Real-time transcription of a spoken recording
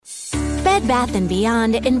Bed Bath &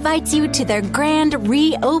 Beyond invites you to their grand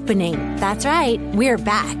reopening. That's right, we're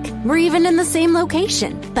back. We're even in the same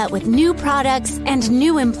location, but with new products and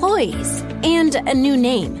new employees. And a new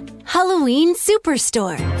name, Halloween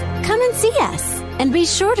Superstore. Come and see us. And be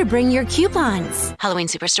sure to bring your coupons. Halloween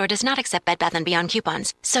Superstore does not accept Bed Bath & Beyond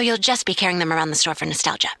coupons, so you'll just be carrying them around the store for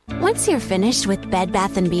nostalgia. Once you're finished with Bed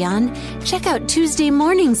Bath & Beyond, check out Tuesday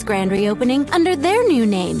morning's grand reopening under their new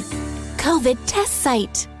name, COVID Test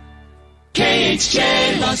Site.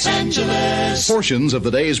 KHJ Los Angeles. Portions of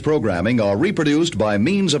the day's programming are reproduced by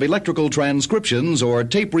means of electrical transcriptions or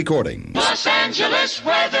tape recordings. Los Angeles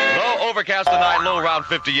weather. Low overcast tonight, low around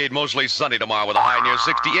 58, mostly sunny tomorrow with a high near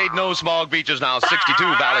 68. No smog, beaches now 62,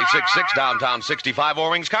 Valley 66, downtown 65,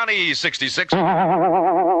 Orange County 66. You're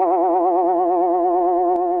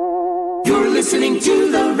listening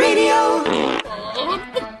to the radio.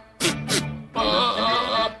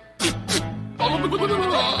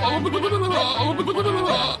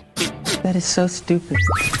 That is so stupid.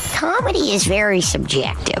 Comedy is very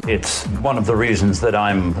subjective. It's one of the reasons that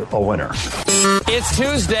I'm a winner. It's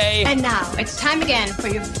Tuesday. And now, it's time again for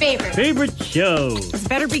your favorite show. This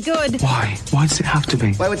better be good. Why? Why does it have to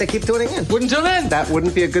be? Why would they keep tuning in? Wouldn't tune in. That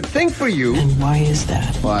wouldn't be a good thing for you. And why is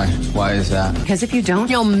that? Why? Why is that? Because if you don't,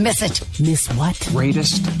 you'll miss it. Miss what?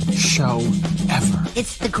 Greatest show ever.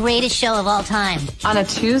 It's the greatest show of all time. On a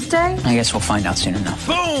Tuesday? I guess we'll find out soon enough.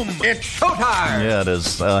 Boom! It's showtime! Yeah, it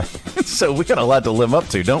is. So we got a lot to live up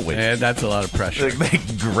to, don't we? Yeah, that's a lot of pressure.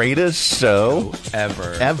 The greatest show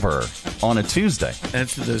ever on a Tuesday.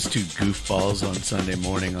 That's those two goofballs on Sunday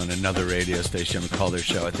morning on another radio station call their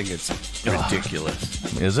show. I think it's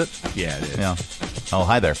ridiculous. Is it? Yeah, it is. Yeah. Oh,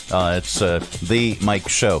 hi there. It's The Mike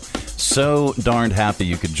Show. So darned happy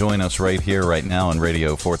you could join us right here, right now on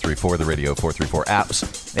Radio 434, the Radio 434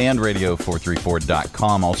 apps, and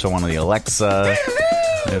Radio434.com. Also on the Alexa.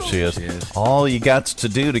 There she is. All you got to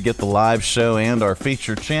do to get the live show and our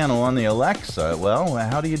feature channel on the Alexa, well,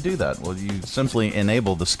 how do you do that? Well, you simply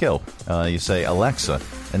enable the skill. You say, Alexa,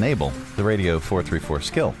 enable the Radio 434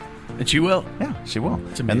 skill. And she will. Yeah, she will.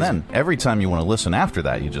 It's amazing. And then every time you want to listen after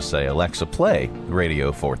that, you just say, Alexa, play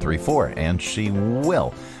Radio 434, and she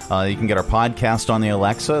will. You can get our podcast on the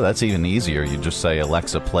Alexa. That's even easier. You just say,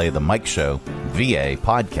 Alexa, play the Mike Show VA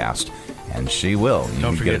podcast. And she will.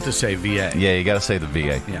 Don't forget to say VA. Yeah, you got to say the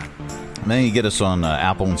VA. Yeah. And then you get us on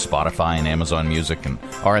Apple and Spotify and Amazon Music and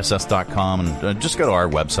RSS.com. And just go to our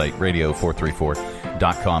website,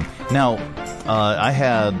 radio434.com. Now,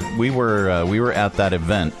 we were at that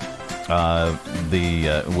event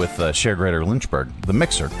with Cher Grader Lynchburg, the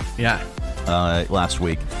Mixer. Yeah. Last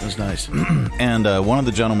week. It was nice. And one of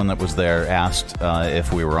the gentlemen that was there asked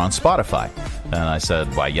if we were on Spotify. And I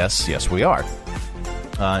said, why, yes, we are.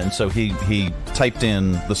 And so he typed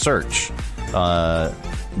in the search,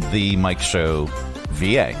 The Mike Show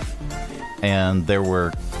VA. And there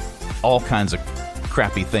were all kinds of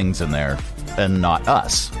crappy things in there and not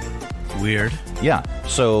us. Weird. Yeah.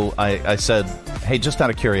 So I said, hey, just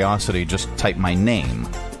out of curiosity, just type my name,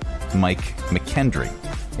 Mike McKendry,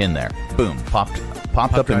 in there. Boom. Popped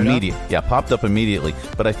up right immediately. Yeah, popped up immediately.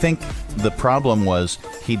 But I think the problem was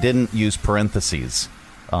he didn't use parentheses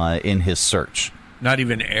in his search. Not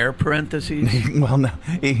even air parentheses? Well, no,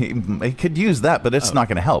 he could use that, but it's not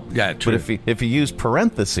going to help. Yeah, true. But if he used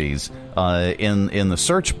parentheses in the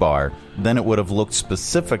search bar, then it would have looked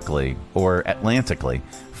specifically or Atlantically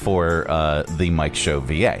for the Mike Show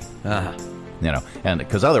VA. Uh-huh. You know, and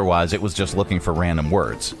because otherwise it was just looking for random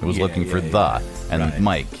words. It was looking for the and right.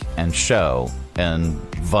 Mike and show and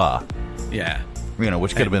the. Yeah. You know,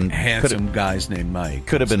 which could have been handsome guys named Mike.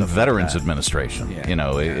 Could have been Veterans Administration. Yeah. You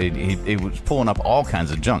know, it was pulling up all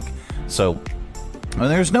kinds of junk. So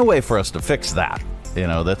there's no way for us to fix that. You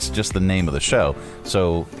know, that's just the name of the show.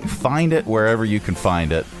 So find it wherever you can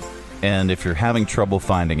find it, and if you're having trouble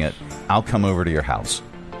finding it, I'll come over to your house.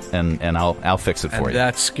 And I'll fix it for you.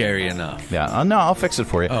 That's scary enough. Yeah, no, I'll fix it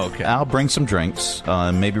for you. Oh, okay. I'll bring some drinks,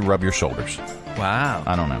 maybe rub your shoulders. Wow.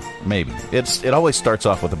 I don't know, maybe. It always starts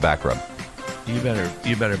off with a back rub. You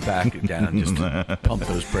better back it down. Just pump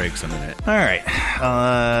those brakes a minute. All right.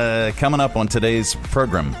 Coming up on today's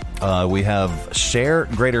program, we have Cher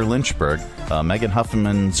Grader Lynchburg. Megan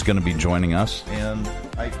Huffman's going to be joining us, and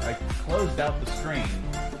I closed out the screen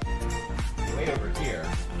way over here.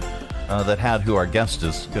 That had who our guest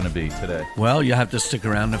is going to be today. Well, you have to stick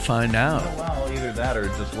around to find out. Oh, well, either that or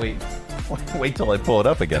just wait till I pull it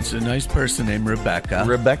up again. It's a nice person named Rebecca.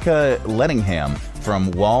 Rebecca Lettingham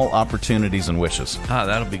from Wall Opportunities and Wishes. Ah,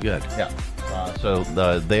 that'll be good. Yeah. So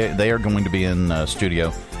they are going to be in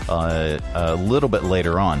studio a little bit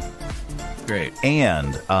later on. great.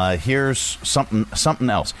 And here's something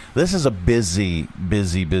else. This is a busy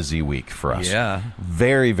week for us. Yeah.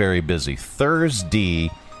 Very, very busy.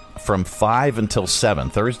 Thursday from 5 until 7.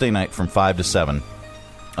 Thursday night from 5 to 7.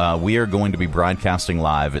 We are going to be broadcasting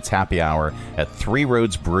live. It's happy hour at Three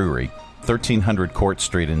Roads Brewery, 1300 Court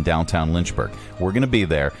Street in downtown Lynchburg. We're going to be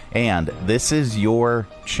there, and this is your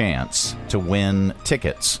chance to win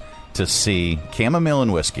tickets to see Chamomile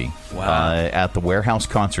and Whiskey at the Warehouse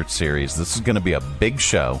Concert Series. This is going to be a big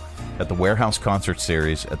show at the Warehouse Concert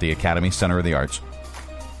Series at the Academy Center of the Arts.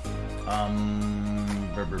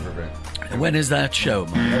 When is that show,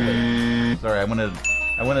 Mike? Sorry, I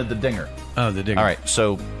wanted the dinger. Oh, the dinger. All right,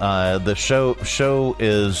 so the show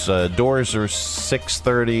is doors are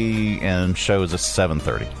 6:30 and show is at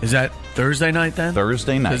 7:30. Is that Thursday night then?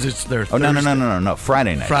 Thursday night. Because it's their No.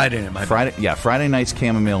 Friday night. Friday night. Friday night's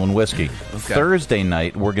Chamomile and Whiskey. Okay. Thursday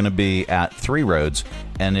night we're going to be at Three Roads,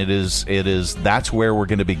 and it is that's where we're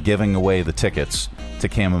going to be giving away the tickets to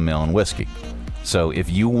Chamomile and Whiskey. So if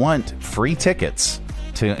you want free tickets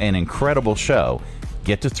to an incredible show,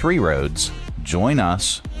 get to Three Roads, join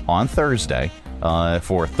us on Thursday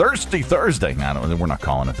for Thirsty Thursday. No, we're not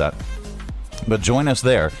calling it that. But join us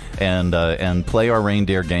there and play our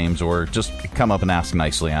reindeer games, or just come up and ask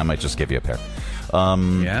nicely. I might just give you a pair.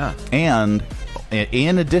 Yeah. And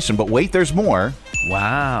in addition, but wait, there's more.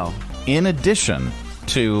 Wow. In addition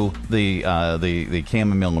to the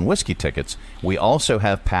Chamomile and Whiskey tickets, we also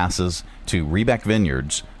have passes to Rebec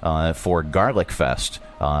Vineyards for Garlic Fest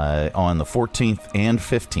on the 14th and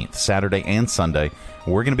 15th, Saturday and Sunday.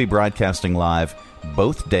 We're going to be broadcasting live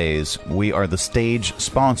both days. We are the stage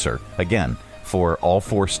sponsor, again, for all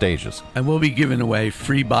 4 stages. And we'll be giving away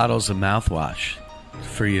free bottles of mouthwash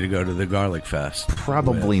for you to go to the Garlic Fest.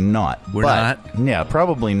 Probably not. We're not? Yeah,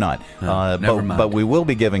 probably not. Never mind. But we will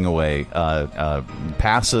be giving away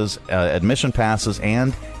passes, admission passes,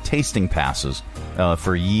 and tasting passes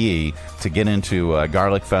for ye to get into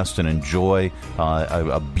Garlic Fest and enjoy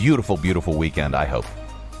a beautiful, beautiful weekend, I hope.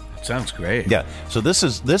 Sounds great. Yeah. So this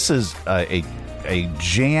is a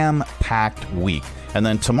jam-packed week. And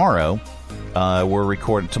then tomorrow, we're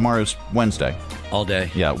recording. Tomorrow's Wednesday. All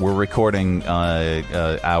day. Yeah, we're recording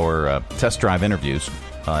our test drive interviews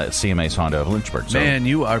at CMA's Honda of Lynchburg. So man,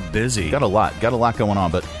 you are busy. Got a lot going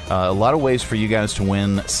on, but a lot of ways for you guys to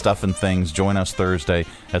win stuff and things. Join us Thursday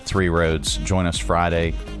at Three Roads. Join us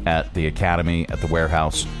Friday at the Academy at the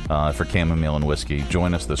Warehouse for Chamomile and Whiskey.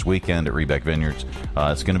 Join us this weekend at Rebec Vineyards.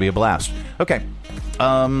 It's going to be a blast. Okay.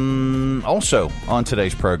 Also on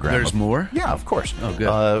today's program, there's more? Yeah, of course. Oh, good.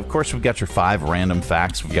 Of course, we've got your 5 random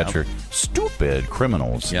facts. We've got your stupid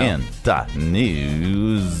criminals in the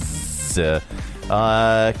news.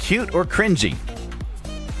 Cute or cringy?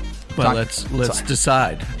 Well, let's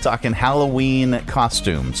decide. Talking Halloween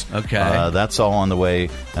costumes. Okay. That's all on the way,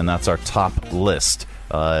 and that's our top list.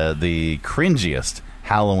 The cringiest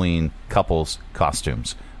Halloween couples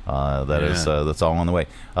costumes. That's all on the way.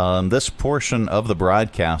 This portion of the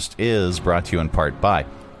broadcast is brought to you in part by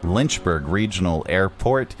Lynchburg Regional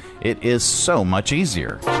Airport. It is so much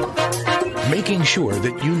easier. Making sure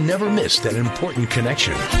that you never miss that important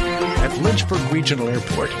connection. At Lynchburg Regional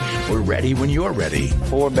Airport, we're ready when you're ready.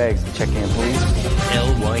 4 bags to check in, please.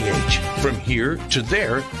 LYH. From here to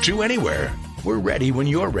there to anywhere. We're ready when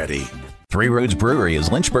you're ready. Three Roads Brewery is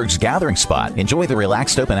Lynchburg's gathering spot. Enjoy the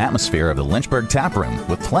relaxed open atmosphere of the Lynchburg Tap Room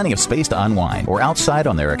with plenty of space to unwind, or outside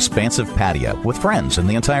on their expansive patio with friends and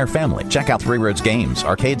the entire family. Check out Three Roads games,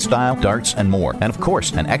 arcade style, darts, and more. And of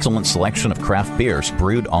course, an excellent selection of craft beers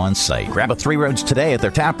brewed on site. Grab a Three Roads today at their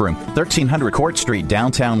tap room, 1300 Court Street,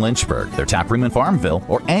 downtown Lynchburg. Their tap room in Farmville,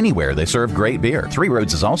 or anywhere they serve great beer. Three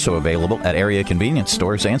Roads is also available at area convenience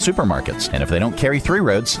stores and supermarkets. And if they don't carry Three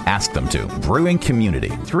Roads, ask them to. Brewing community.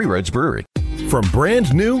 Three Roads Brewery. From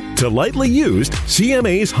brand new to lightly used,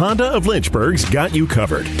 CMA's Honda of Lynchburg's got you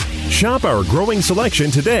covered. Shop our growing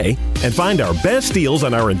selection today and find our best deals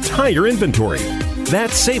on our entire inventory.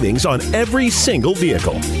 That's savings on every single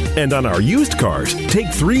vehicle. And on our used cars,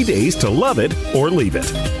 take 3 days to love it or leave it.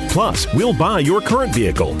 Plus, we'll buy your current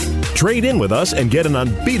vehicle. Trade in with us and get an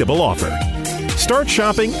unbeatable offer. Start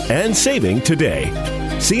shopping and saving today.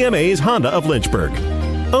 CMA's Honda of Lynchburg.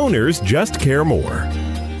 Owners just care more.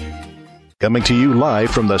 Coming to you live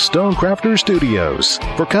from the Stonecrafters Studios.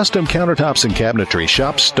 For custom countertops and cabinetry,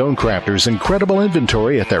 shop Stonecrafters' incredible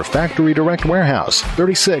inventory at their Factory Direct Warehouse,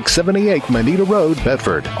 3678 Manita Road,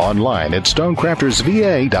 Bedford. Online at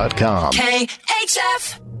stonecraftersva.com.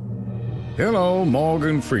 KHF! Hello,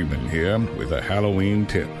 Morgan Freeman here with a Halloween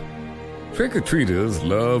tip. Trick-or-treaters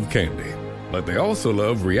love candy, but they also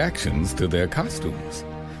love reactions to their costumes.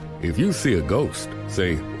 If you see a ghost,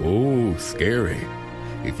 say, "Oh, scary."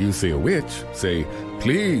 If you see a witch, say,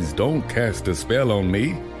 "Please don't cast a spell on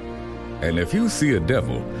me." And if you see a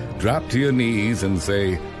devil, drop to your knees and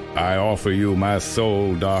say, "I offer you my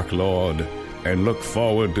soul, Dark Lord, and look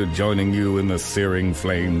forward to joining you in the searing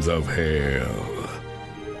flames of hell."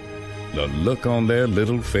 The look on their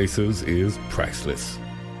little faces is priceless.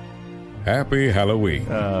 Happy Halloween.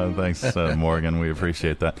 Thanks, Morgan. We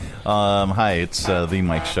appreciate that. Hi, it's the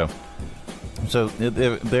Mike Show. So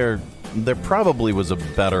there probably was a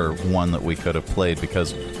better one that we could have played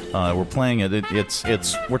because we're playing it.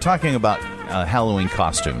 We're talking about Halloween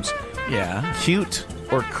costumes. Yeah. Cute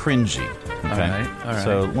or cringy. Okay. All right.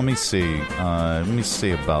 So let me see. Let me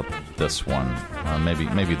see about this one.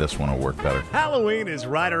 Maybe this one will work better. Halloween is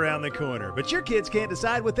right around the corner, but your kids can't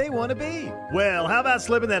decide what they want to be. Well, how about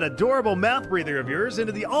slipping that adorable mouth breather of yours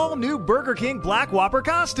into the all-new Burger King Black Whopper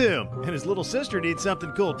costume? And his little sister needs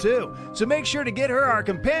something cool, too. So make sure to get her our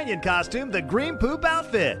companion costume, the Green Poop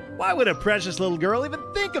outfit. Why would a precious little girl even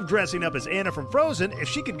think of dressing up as Anna from Frozen if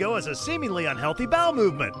she could go as a seemingly unhealthy bowel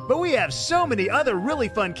movement? But we have so many other really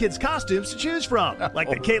fun kids' costumes to choose from, like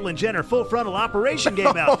the Caitlyn Jenner Full Frontal Operation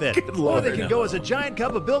Game outfit. Or they can go as a giant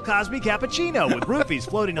cup of Bill Cosby cappuccino with roofies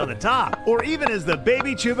floating on the top. Or even as the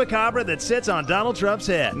baby chupacabra that sits on Donald Trump's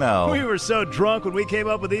head. No. We were so drunk when we came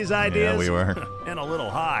up with these ideas. Yeah, we were. And a little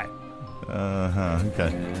high.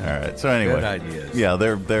 Okay. All right. So anyway. Good ideas. Yeah,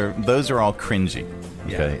 those are all cringy.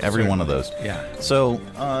 Okay. Every one of those. Yeah. So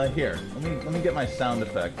here, let me get my sound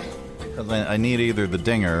effects because I need either the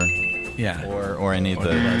dinger. Yeah. Or I need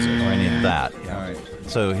that. Yeah. All right.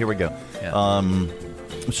 So here we go. Yeah.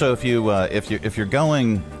 So if you're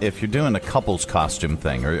doing a couple's costume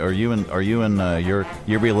thing, are you and your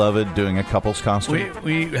beloved doing a couple's costume?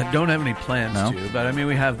 We don't have any plans No? to, but I mean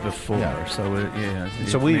we have before, so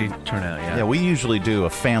So we turn out. Yeah, we usually do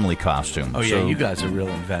a family costume. Oh yeah, so, you guys are real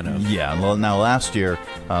inventive. Yeah. Well, now last year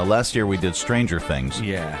we did Stranger Things.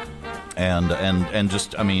 Yeah. And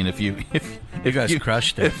just if you guys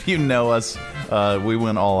crushed it. If you know us, we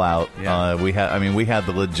went all out. Yeah. We had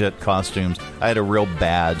the legit costumes. I had a real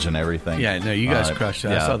badge and everything. Yeah, no, you guys crushed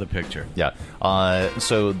it. Yeah. I saw the picture. Yeah.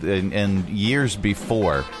 So in years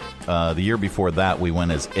before, the year before that, we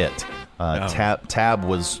went as It. Tab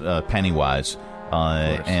was Pennywise,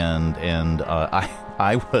 and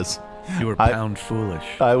I was. You were pound foolish.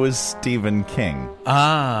 I was Stephen King.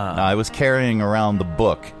 I was carrying around the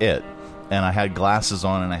book It. And I had glasses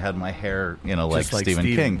on, and I had my hair, like Stephen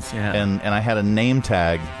King. Yeah. And I had a name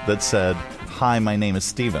tag that said, "Hi, my name is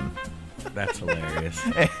Stephen." That's hilarious.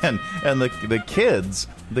 and the kids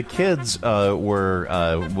were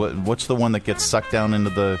what's the one that gets sucked down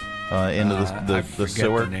into the I forget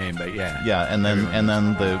sewer? the name, but yeah. Yeah, and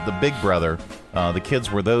then the big brother. The kids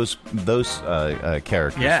were those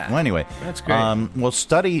characters. Yeah. Well, anyway, that's great.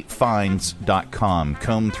 StudyFinds.com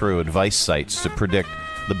combed through advice sites to predict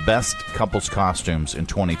the best couples costumes in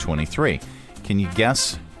 2023. Can you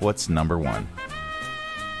guess what's number one?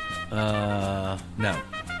 No.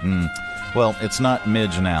 Well, it's not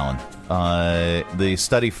Midge and Allen. The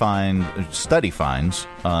Study Finds,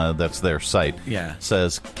 that's their site,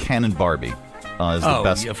 says Ken and Barbie is the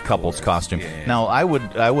best couples costume. Yeah. Now, I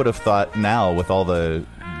would have thought now with all the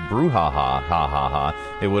brouhaha,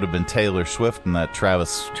 it would have been Taylor Swift and that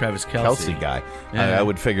Travis Kelce guy. Yeah. I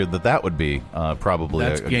would figure that would be probably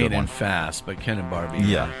That's a good gaining one. fast, but Ken and Barbie.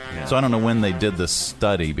 Yeah. So I don't know when they did this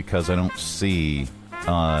study because I don't see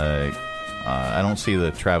the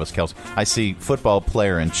Travis Kelce. I see football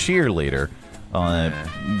player and cheerleader,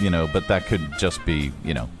 but that could just be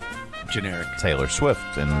generic Taylor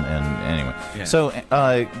Swift and anyway. Yeah. So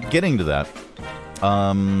getting to that.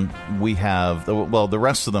 We have the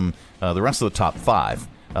rest of them. The rest of the top five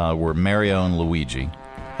were Mario and Luigi.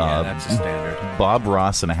 That's a standard. Bob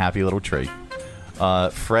Ross and a Happy Little Tree.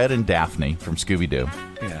 Fred and Daphne from Scooby-Doo.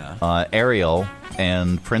 Yeah. Ariel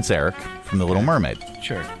and Prince Eric from The Little Mermaid.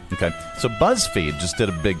 Sure. Okay. So BuzzFeed just did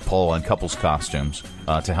a big poll on couples costumes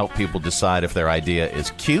to help people decide if their idea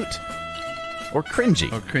is cute or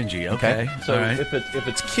cringy. Okay. So if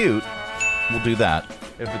it's cute, we'll do that.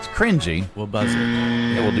 If it's cringy, we'll buzz it.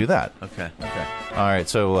 Yeah, we'll do that. Okay. All right,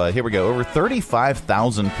 so here we go. Over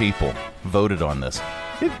 35,000 people voted on this.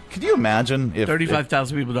 Could you imagine if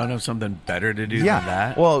 35,000 people don't have something better to do than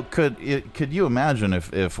that? Well, could you imagine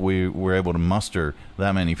if we were able to muster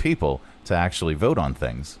that many people to actually vote on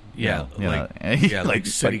things? Yeah, like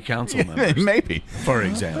city council members. Maybe. For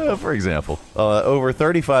example. Over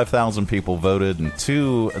 35,000 people voted, and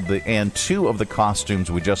two of the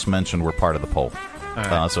costumes we just mentioned were part of the poll.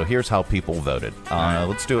 Right. So here's how people voted.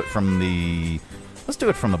 Let's do it from the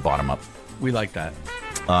bottom up. We like that.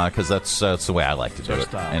 because that's the way I like to do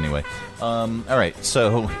it. Anyway, all right.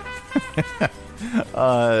 So,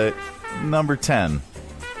 number 10,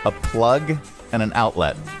 a plug and an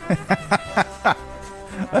outlet.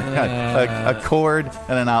 A cord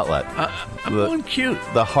and an outlet. I'm going cute.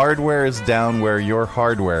 The hardware is down where your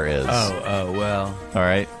hardware is. Oh, well. All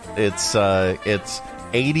right. It's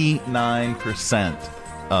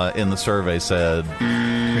 89% in the survey said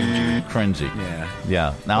cringy.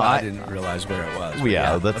 Yeah. Now well, I didn't realize where it was.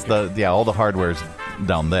 Yeah, that's okay. All the hardware's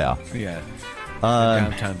down there. Yeah.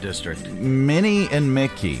 Downtown district. Minnie and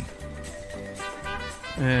Mickey.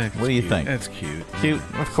 What do you think? That's cute. Cute,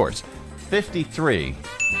 of course.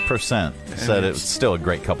 53% said it's still a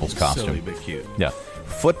great couple's costume. Silly but cute. Yeah.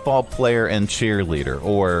 Football player and cheerleader,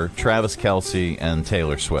 or Travis Kelce and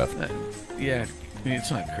Taylor Swift. Yeah. I mean,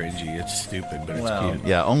 it's not cringy. It's stupid, but it's cute.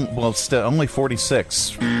 Yeah. Only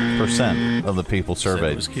 46% of the people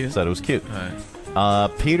surveyed said it was cute. Right.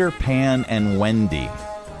 Peter Pan and Wendy.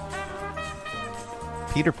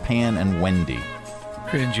 Peter Pan and Wendy.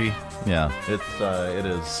 Cringy. Yeah. It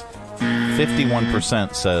is.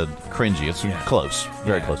 51% said cringy. It's close.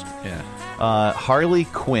 Very close. Yeah. Harley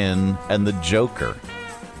Quinn and the Joker.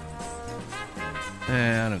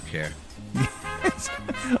 I don't care.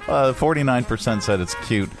 49% said it's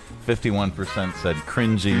cute. 51% said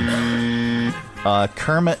cringy.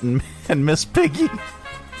 Kermit and Miss Piggy.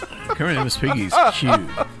 Kermit and Miss Piggy's cute.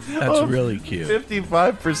 That's really cute.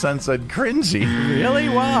 55% said cringy. Really?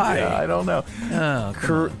 Why? Yeah, I don't know. Oh,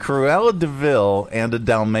 Cruella de Vil and a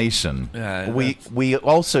Dalmatian. We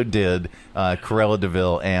also did Cruella de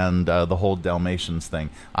Vil and the whole Dalmatians thing.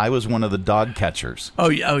 I was one of the dog catchers. Oh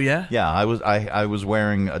yeah. Yeah, I was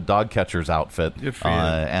wearing a dog catcher's outfit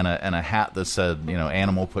and a hat that said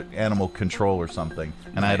animal control or something,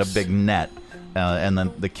 and nice. I had a big net. And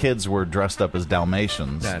then the kids were dressed up as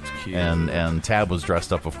Dalmatians. That's cute. And Tab was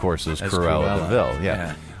dressed up, of course, as Cruella de Vil.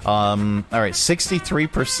 Yeah. All right,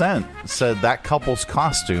 63% said that couple's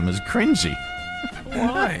costume is cringy.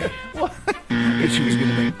 Why? She was going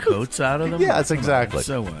to make coats out of them? Yes, exactly.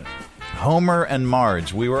 So what? Homer and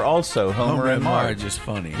Marge. We were also Homer and Marge. Marge is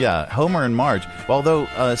funny. Yeah, Homer and Marge. Although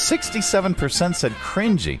 67% said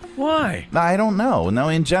cringy. Why? I don't know. No,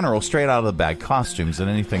 in general, straight out of the bag costumes and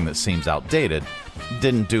anything that seems outdated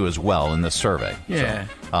didn't do as well in this survey. Yeah.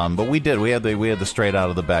 So, but we did. We had the straight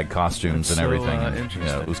out of the bag costumes and everything. Interesting.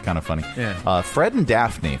 Yeah, it was kind of funny. Yeah. Fred and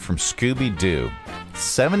Daphne from Scooby-Doo.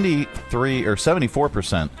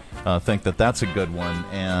 74% think that that's a good one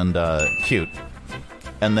and cute.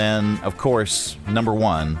 And then, of course, number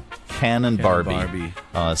 1, Ken and Barbie.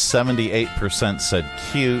 78% said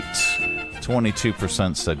cute.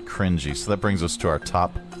 22% said cringy. So that brings us to our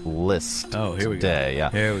top list. Oh, here we go.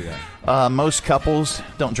 Yeah. Here we go. Most couples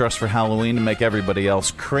don't dress for Halloween to make everybody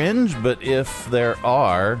else cringe, but if there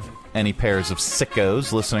are any pairs of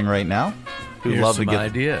sickos listening right now who love to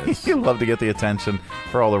get the attention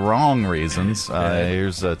for all the wrong reasons,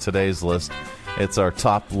 here's today's list. It's our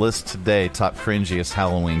top list today, top cringiest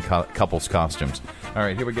Halloween couples costumes. All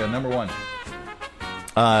right, here we go. Number 1.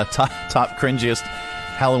 Top cringiest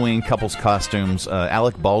Halloween couples costumes,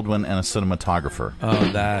 Alec Baldwin and a cinematographer.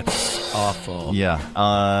 Oh, that's awful. Yeah.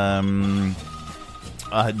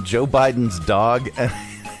 Joe Biden's dog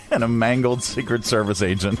and a mangled Secret Service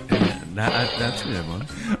agent. That's a good one.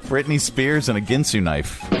 Britney Spears and a Ginsu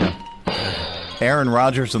knife. Yeah. Aaron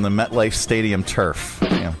Rodgers and the MetLife Stadium turf.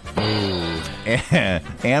 Yeah.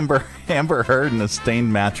 Amber Heard and a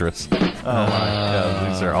stained mattress. Oh my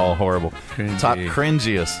God, these are all horrible. Cringy. Top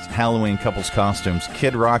cringiest Halloween couples costumes: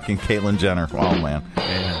 Kid Rock and Caitlyn Jenner. Oh man.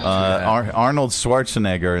 Arnold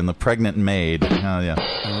Schwarzenegger and the pregnant maid. Oh yeah.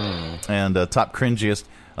 And top cringiest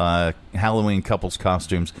Halloween couples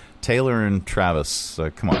costumes: Taylor and Travis.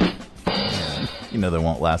 Come on. You know they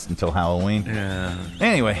won't last until Halloween. Yeah.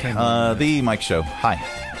 Anyway, the Mike Show. Hi.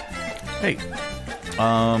 Hey.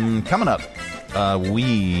 Coming up,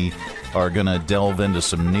 we are going to delve into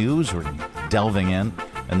some news. We're delving in.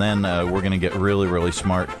 And then we're going to get really, really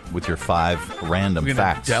smart with your 5 random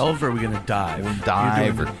facts. Delve or are we going to dive? We'll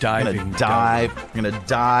dive. We're going to dive. We're going to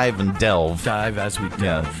dive and delve. Dive as we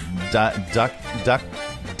delve. Yeah. Duck,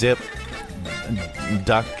 dip,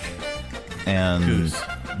 duck, and... Goose.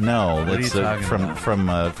 No, that's from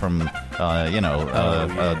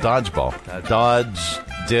dodgeball. Dodge,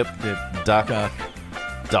 dip, duck,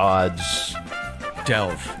 dodge,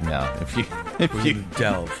 delve. Yeah, if you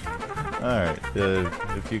delve. All right,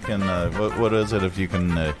 if you can, what is it? If you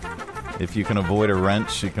can avoid a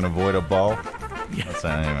wrench, you can avoid a ball. So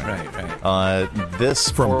anyway. Right. This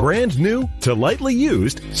From brand new to lightly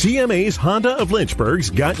used, CMA's Honda of Lynchburg's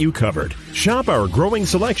got you covered. Shop our growing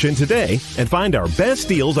selection today and find our best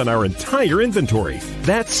deals on our entire inventory.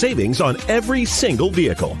 That's savings on every single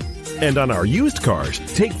vehicle. And on our used cars,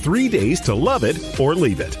 take 3 days to love it or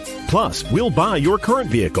leave it. Plus, we'll buy your current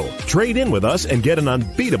vehicle, trade in with us, and get an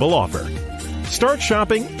unbeatable offer. Start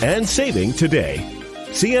shopping and saving today.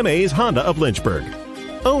 CMA's Honda of Lynchburg.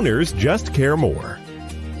 Owners just care more.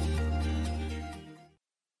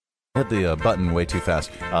 Hit the button way too fast.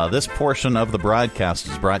 This portion of the broadcast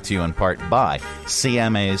is brought to you in part by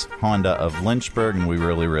CMA's Honda of Lynchburg, and we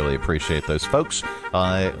really, really appreciate those folks.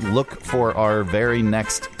 Look for our very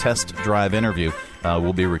next test drive interview.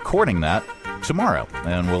 We'll be recording that tomorrow,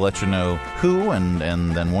 and we'll let you know who, and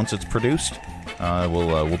then once it's produced,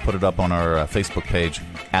 we'll put it up on our Facebook page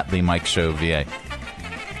at The Mike Show VA.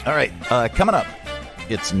 All right, coming up,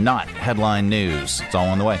 it's not headline news. It's all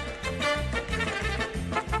on the way.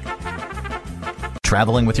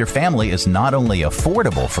 Traveling with your family is not only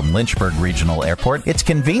affordable from Lynchburg Regional Airport, it's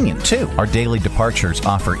convenient too. Our daily departures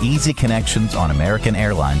offer easy connections on American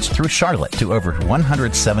Airlines through Charlotte to over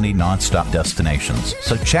 170 nonstop destinations.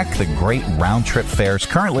 So check the great round-trip fares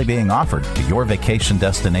currently being offered to your vacation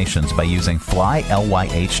destinations by using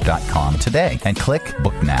flylyh.com today and click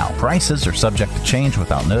Book Now. Prices are subject to change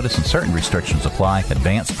without notice and certain restrictions apply.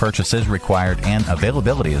 Advanced purchase is required and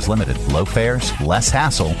availability is limited. Low fares, less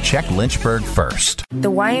hassle. Check Lynchburg first.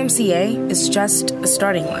 The YMCA is just a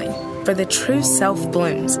starting line, for the true self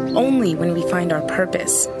blooms only when we find our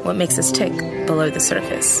purpose, what makes us tick below the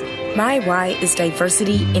surface. My why is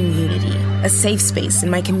diversity and unity, a safe space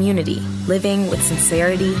in my community, living with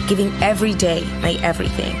sincerity, giving every day my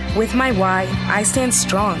everything. With my why, I stand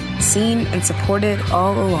strong, seen and supported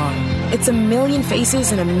all along. It's a million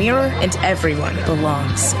faces in a mirror and everyone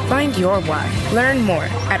belongs. Find your why. Learn more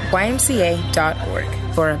at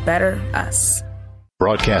ymca.org for a better us.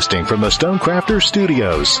 Broadcasting from the Stonecrafters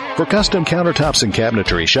Studios. For custom countertops and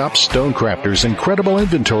cabinetry, shop Stonecrafters' incredible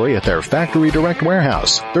inventory at their Factory Direct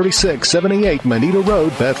Warehouse, 3678 Manita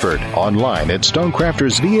Road, Bedford. Online at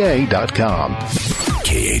stonecraftersva.com.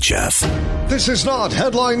 KHF. This is not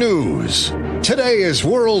headline news. Today is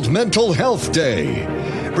World Mental Health Day.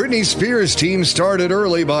 Britney Spears' team started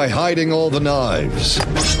early by hiding all the knives.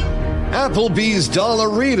 Applebee's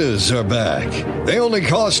Dollaritas are back. They only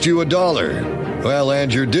cost you $1. Well,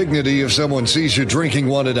 and your dignity if someone sees you drinking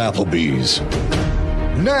one at Applebee's.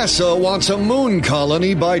 NASA wants a moon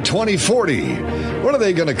colony by 2040. What are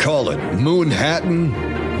they going to call it? Moonhattan?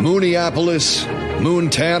 Mooniopolis?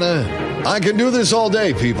 Moontana? I can do this all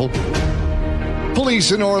day, people.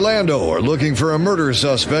 Police in Orlando are looking for a murder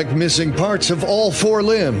suspect missing parts of all 4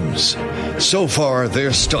 limbs. So far,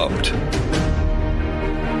 they're stumped.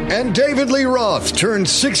 And David Lee Roth turned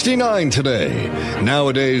 69 today.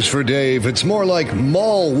 Nowadays, for Dave, it's more like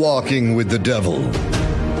mall walking with the devil.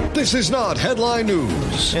 This is not headline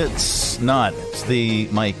news. It's not. It's the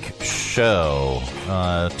Mike Show,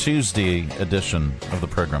 Tuesday edition of the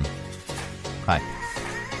program. Hi.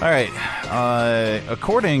 All right.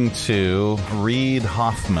 According to Reid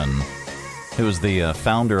Hoffman, who is the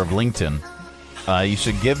founder of LinkedIn, you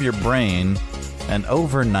should give your brain an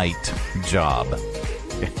overnight job.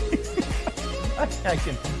 I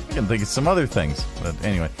can think of some other things, but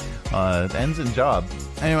anyway, it ends in job.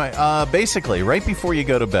 Anyway, basically, right before you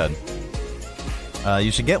go to bed,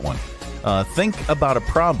 you should get one. Think about a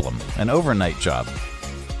problem, an overnight job.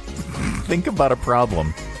 Think about a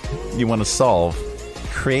problem you want to solve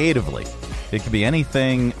creatively. It could be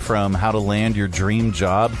anything from how to land your dream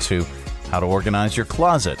job to how to organize your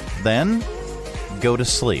closet. Then, go to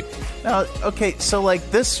sleep. Now, okay, so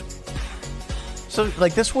this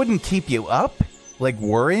wouldn't keep you up? Like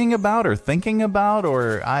worrying about or thinking about,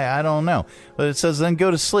 or I don't know. But it says then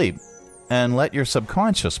go to sleep and let your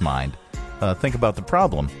subconscious mind think about the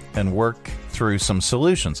problem and work through some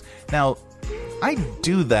solutions. Now, I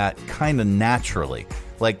do that kind of naturally.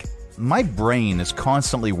 Like my brain is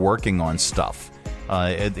constantly working on stuff.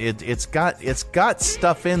 It's got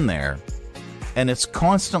stuff in there, and it's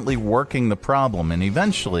constantly working the problem. And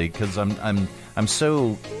eventually, because I'm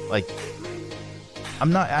so like.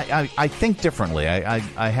 I think differently. I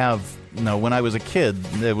have, when I was a kid,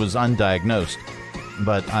 it was undiagnosed,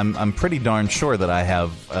 but I'm pretty darn sure that I have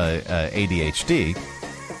ADHD,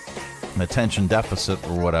 attention deficit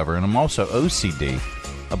or whatever, and I'm also OCD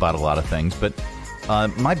about a lot of things, but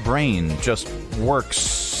my brain just works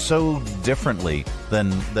so differently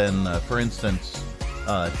than for instance,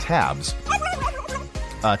 Tabs.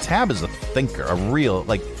 Tab is a thinker, a real,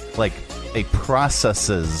 like a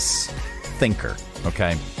processes thinker.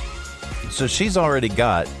 Okay, So she's already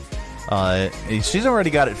got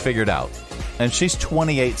it figured out, and she's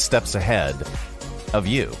 28 steps ahead of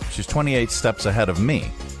you. She's 28 steps ahead of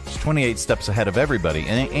me. She's 28 steps ahead of everybody,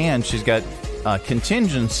 and she's got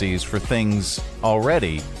contingencies for things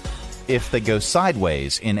already if they go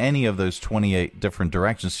sideways in any of those 28 different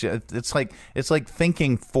directions. It's like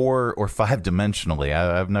thinking 4 or 5 dimensionally.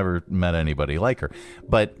 I've never met anybody like her,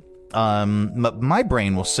 but my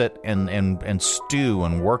brain will sit and stew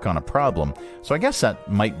and work on a problem. So I guess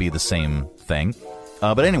that might be the same thing.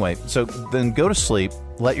 But anyway, so then go to sleep,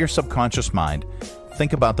 let your subconscious mind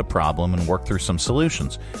think about the problem and work through some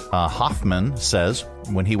solutions. Hoffman says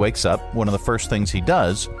when he wakes up, one of the first things he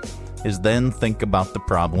does is then think about the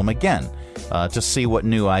problem again to see what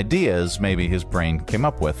new ideas maybe his brain came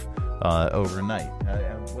up with overnight.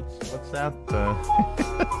 What's that?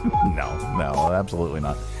 No, absolutely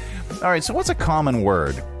not. All right, so what's a common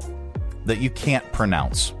word that you can't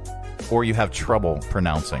pronounce or you have trouble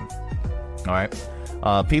pronouncing? All right.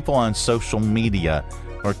 People on social media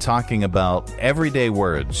are talking about everyday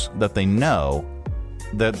words that they know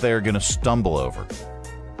that they're going to stumble over.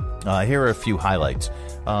 Here are a few highlights.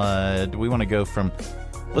 Do we want to go from...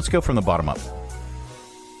 Let's go from the bottom up.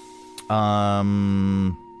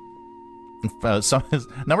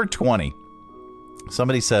 Number 20.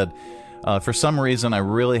 Somebody said, for some reason, I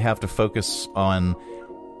really have to focus on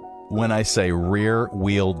when I say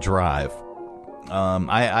rear-wheel drive.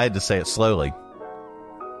 I had to say it slowly.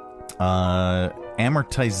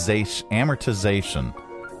 Amortization,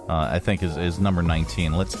 I think is number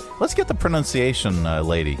 19. Let's get the pronunciation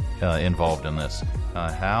lady involved in this.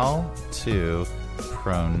 How to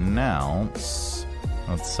pronounce?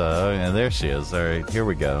 There she is. All right, here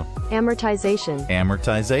we go.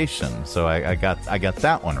 Amortization. So I got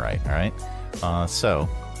that one right. All right.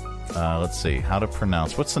 Let's see how to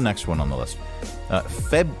pronounce. What's the next one on the list?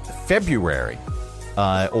 February.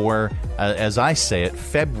 Or as I say it,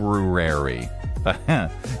 February,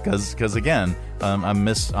 because again, I'm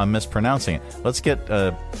mispronouncing it. Let's get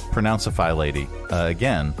Pronounceify lady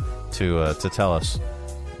again to tell us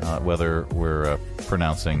whether we're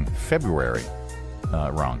pronouncing February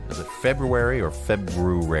wrong. Is it February or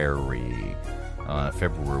February?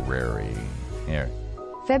 February. Here.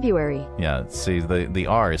 February. Yeah. See, the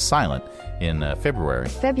R is silent in February.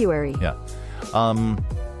 February. Yeah.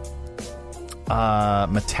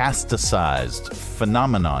 Metastasized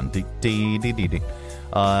phenomenon.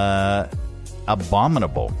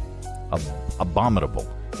 Abominable. Abominable.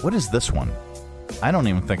 What is this one? I don't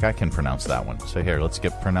even think I can pronounce that one. So here, let's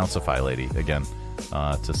get Pronounceify lady again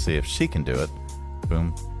to see if she can do it.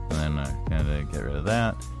 Boom. And then get rid of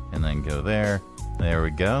that. And then go there. There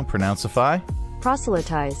we go. Pronounceify.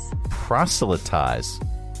 Proselytize. Proselytize.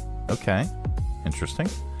 Okay. Interesting.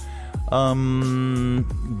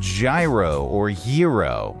 Gyro or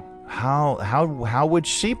gyro. How would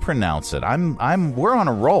she pronounce it? We're on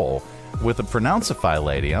a roll with the Pronounceify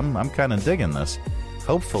lady. I'm kind of digging this.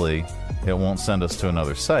 Hopefully it won't send us to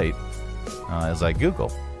another site as I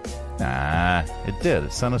Google. It did.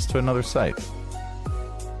 It sent us to another site.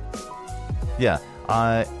 Yeah.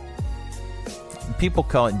 People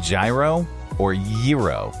call it gyro or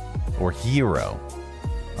gyro or hero.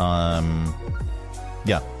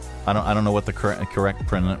 Yeah. I don't know what the correct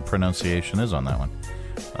pronunciation is on that one.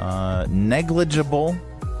 Negligible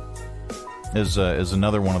is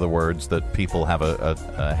another one of the words that people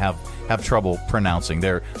have trouble pronouncing.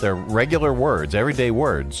 They're regular words, everyday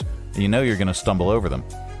words. You know you're going to stumble over them.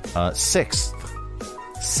 Sixth.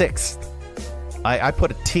 I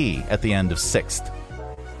put a T at the end of sixth.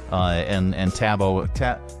 And Tab always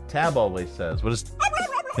says, what is?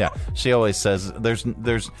 Yeah, she always says there's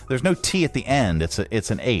no T at the end. It's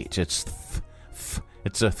an H. It's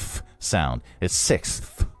it's a th sound. It's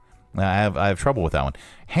sixth. I have trouble with that one.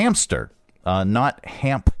 Hamster, not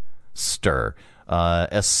hampster.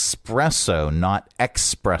 Espresso, not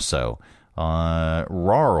espresso.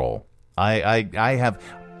 Rural. I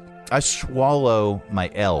swallow my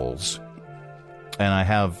L's, and I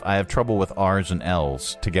have trouble with R's and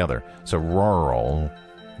L's together. So rural.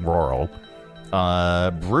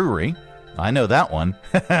 Brewery, I know that one.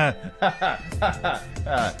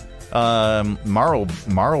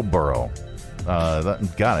 Marlboro.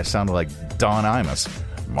 God, I sounded like Don Imus.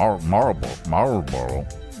 Marlboro.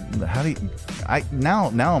 How do you? Now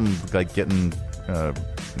I'm like getting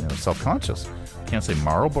self-conscious. Can't say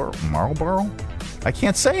Marlboro. I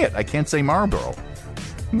can't say it. I can't say Marlboro.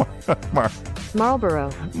 Marlboro.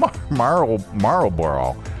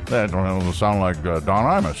 Marlboro. That doesn't sound like Don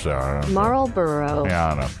Imus. Marlboro.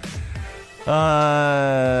 Yeah, I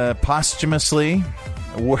know. Posthumously,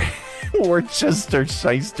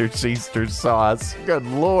 Worcestershire sauce. Good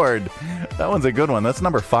Lord. That one's a good one. That's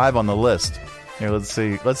number 5 on the list. Here, let's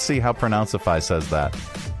see. Let's see how Pronounceify says that.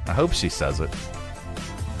 I hope she says it.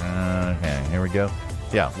 Okay, here we go.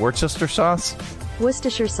 Yeah, Worcester sauce?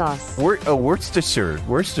 Worcestershire sauce. Worcestershire.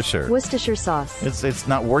 Worcestershire sauce. It's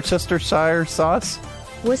not Worcestershire sauce?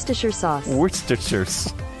 Worcestershire sauce. Worcestershire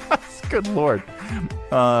sauce. Good Lord.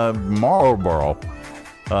 Marlborough.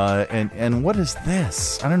 And what is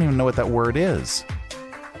this? I don't even know what that word is.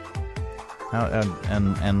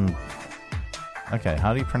 Okay,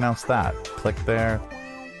 how do you pronounce that? Click there.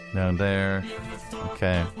 Down there.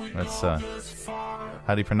 Okay, let's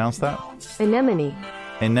how do you pronounce that? Anemone.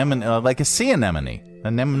 Anemone, like a sea anemone.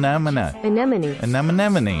 Anemone. Anemone.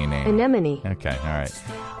 Anemone. Okay, all right.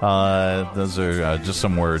 Those are just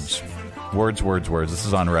some words. Words. This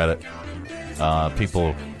is on Reddit.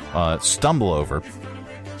 People stumble over.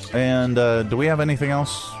 And do we have anything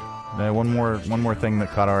else? One more thing that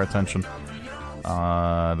caught our attention.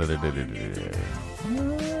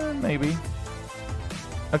 Maybe.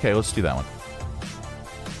 Okay, let's do that one.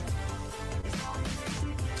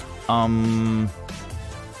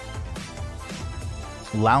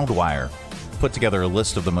 Loudwire put together a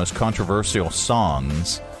list of the most controversial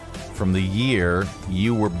songs from the year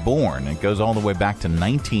you were born. It goes all the way back to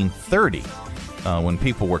 1930, when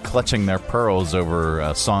people were clutching their pearls over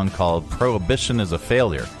a song called Prohibition is a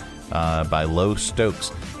Failure by Low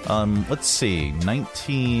Stokes. Let's see,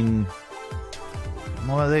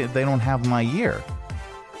 well, they don't have my year.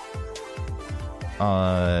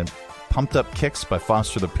 Pumped Up Kicks by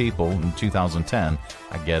Foster the People in 2010.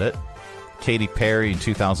 I get it. Katy Perry in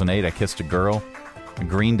 2008, I Kissed a Girl.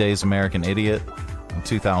 Green Day's American Idiot in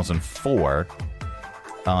 2004.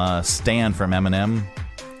 Stan from Eminem.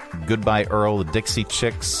 Goodbye Earl, the Dixie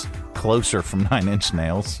Chicks. Closer from 9 Inch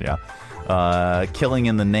Nails. Yeah. Killing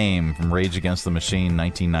in the Name from Rage Against the Machine,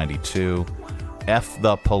 1992. F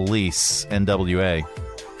the Police, NWA.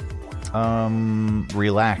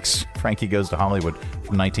 Relax, Frankie Goes to Hollywood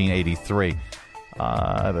from 1983.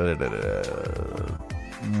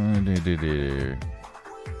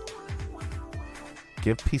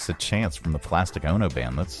 Give Peace a Chance from the Plastic Ono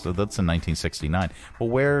Band. That's in 1969. Well,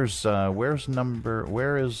 where is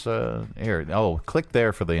here? Oh, click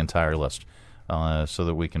there for the entire list, so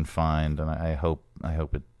that we can find. And I hope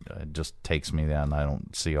it just takes me down. I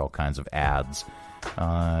don't see all kinds of ads.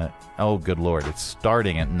 Oh, good Lord! It's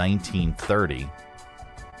starting at 1930.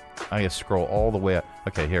 I gotta scroll all the way up.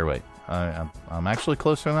 Okay, here, wait. I'm actually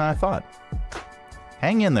closer than I thought.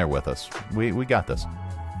 Hang in there with us. We got this.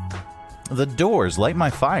 The Doors, Light My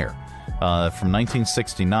Fire, from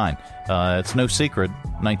 1969. It's no secret,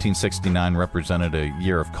 1969 represented a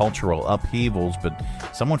year of cultural upheavals, but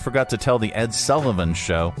someone forgot to tell the Ed Sullivan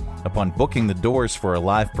Show upon booking the Doors for a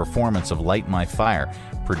live performance of Light My Fire.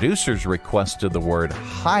 Producers requested the word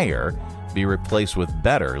higher be replaced with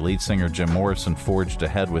better. Lead singer Jim Morrison forged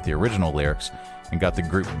ahead with the original lyrics and got the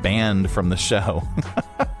group banned from the show.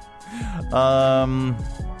 All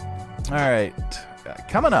right.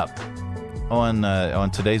 Coming up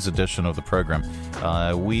on today's edition of the program,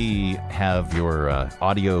 we have your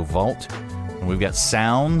audio vault. We've got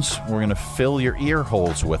sounds. We're going to fill your ear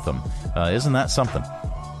holes with them. Isn't that something?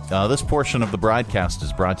 This portion of the broadcast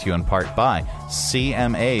is brought to you in part by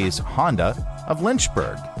CMA's Honda of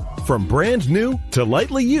Lynchburg. From brand new to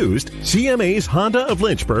lightly used, CMA's Honda of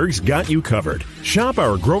Lynchburg's got you covered. Shop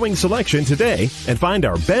our growing selection today and find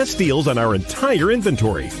our best deals on our entire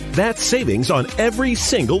inventory. That's savings on every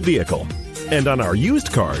single vehicle. And on our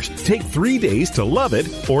used cars, take 3 days to love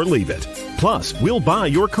it or leave it. Plus, we'll buy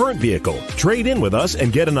your current vehicle, trade in with us,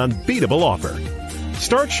 and get an unbeatable offer.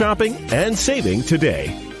 Start shopping and saving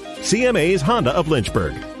today. CMA's Honda of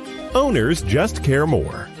Lynchburg. Owners just care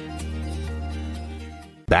more.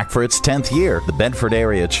 Back for its 10th year, the Bedford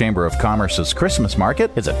Area Chamber of Commerce's Christmas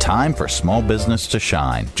Market is a time for small business to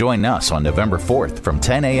shine. Join us on November 4th from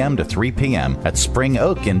 10 a.m. to 3 p.m. at Spring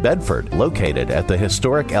Oak in Bedford, located at the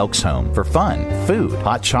historic Elks Home, for fun, food,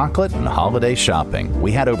 hot chocolate, and holiday shopping.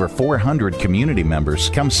 We had over 400 community members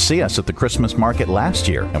come see us at the Christmas Market last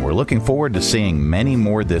year, and we're looking forward to seeing many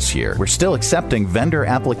more this year. We're still accepting vendor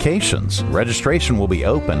applications. Registration will be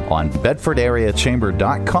open on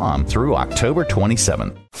BedfordAreaChamber.com through October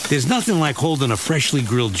 27th. There's nothing like holding a freshly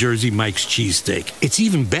grilled Jersey Mike's cheesesteak. It's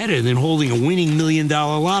even better than holding a winning $1 million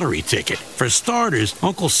lottery ticket. For starters,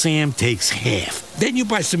 Uncle Sam takes half. Then you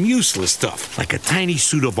buy some useless stuff, like a tiny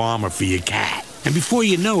suit of armor for your cat. And before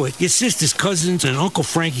you know it, your sister's cousins and Uncle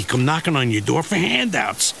Frankie come knocking on your door for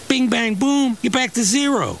handouts. Bing, bang, boom, you're back to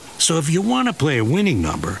zero. So if you want to play a winning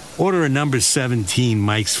number, order a number 17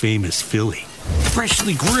 Mike's Famous Philly.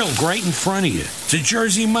 Freshly grilled right in front of you. It's a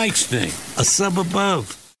Jersey Mike's thing. A sub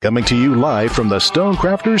above. Coming to you live from the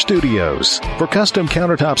Stonecrafter Studios. For custom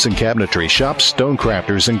countertops and cabinetry, shop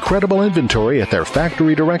Stonecrafter's incredible inventory at their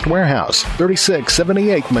Factory Direct Warehouse,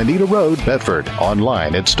 3678 Manita Road, Bedford.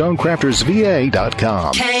 Online at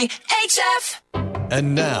stonecraftersva.com. KHF!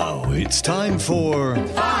 And now it's time for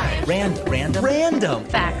Random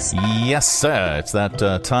facts. Yes, sir. It's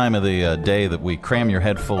that time of the day that we cram your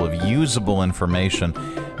head full of usable information,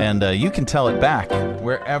 and you can tell it back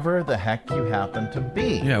wherever the heck you happen to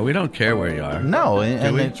be. Yeah, we don't care where you are. No,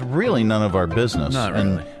 and it's really none of our business. Not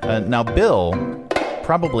really. And now, Bill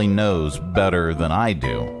probably knows better than I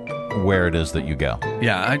do where it is that you go.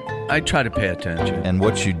 Yeah, I try to pay attention. And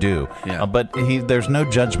what you do. Yeah. But there's no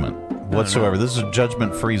judgment whatsoever. No. This is a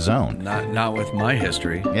judgment-free zone. Not with my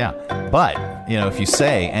history. Yeah. But, if you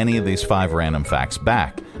say any of these 5 random facts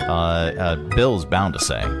back, Bill's bound to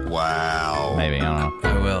say, wow. Maybe, I don't know.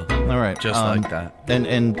 I will. All right. Just like that.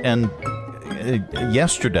 And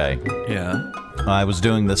yesterday, I was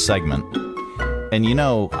doing this segment, and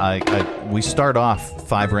we start off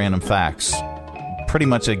 5 random facts pretty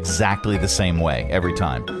much exactly the same way every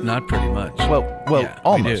time. Not pretty much. Well, yeah,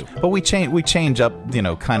 almost. We do. But we change up,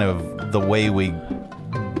 kind of the way we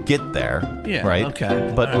get there. Yeah. Right.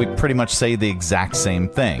 Okay. But we pretty much say the exact same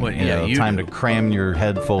thing. Well, you time do. to cram your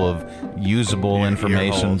head full of usable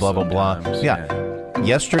information. Blah blah blah. Yeah.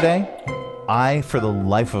 Yesterday, I, for the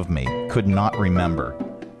life of me, could not remember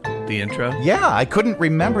the intro. Yeah, I couldn't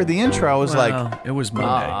remember the intro. I was it was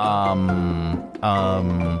Monday.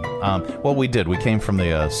 Well, we did. We came from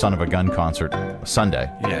the Son of a Gun concert Sunday.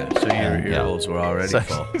 Yeah, so your earholes were already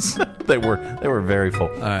full. They were very full.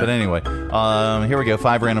 Right. But anyway, here we go.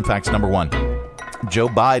 5 random facts. Number 1. Joe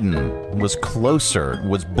Biden was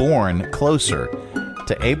born closer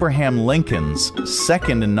to Abraham Lincoln's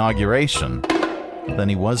second inauguration than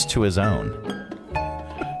he was to his own.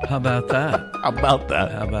 How about that?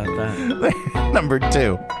 Number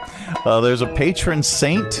 2. There's a patron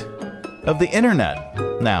saint of the internet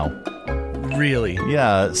now. Really?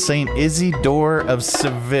 Yeah, Saint Isidore of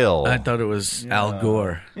Seville. I thought it was Al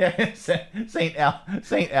Gore. Yeah, Saint Al Gore.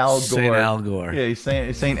 Saint Al Gore. Yeah,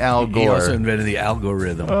 Saint Al Gore. He also invented the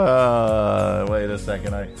algorithm. Wait a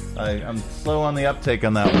second. I'm slow on the uptake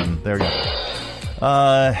on that one. There we go.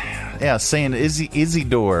 Saint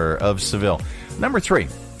Isidore of Seville. Number 3.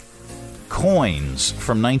 Coins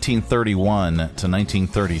from 1931 to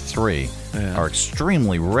 1933 are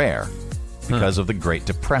extremely rare because of the Great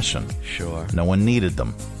Depression. Sure. No one needed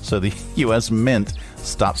them. So the U.S. Mint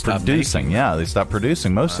stopped producing. They stopped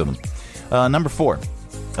producing most of them. Number 4.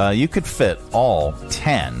 You could fit all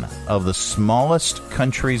 10 of the smallest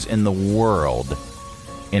countries in the world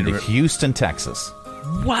into Houston, Texas.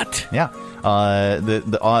 What? Yeah.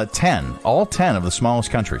 All 10 of the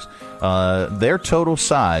smallest countries. Their total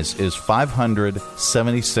size is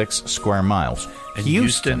 576 square miles. And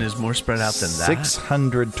Houston is more spread out than that?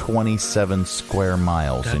 627 square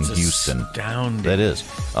miles in Houston. Astounding. That is.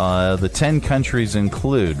 The 10 countries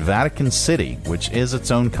include Vatican City, which is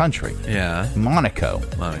its own country. Yeah. Monaco.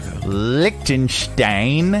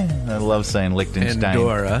 Liechtenstein. I love saying Liechtenstein.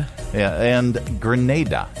 Andorra. Yeah, and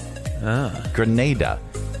Grenada. Grenada.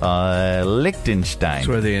 Liechtenstein. That's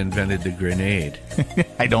where they invented the grenade.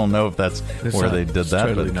 I don't know if that's where they did that.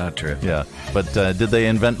 Totally not true. Yeah, but did they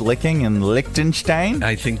invent licking in Liechtenstein?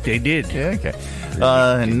 I think they did. Yeah, okay.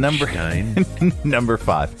 Number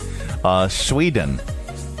 5. Sweden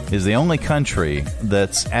is the only country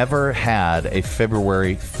that's ever had a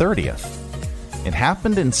February 30th. It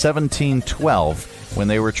happened in 1712. When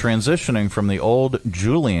they were transitioning from the old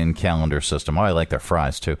Julian calendar system, I like their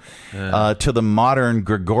fries too, to the modern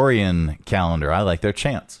Gregorian calendar. I like their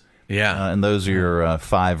chants. Yeah. And those are your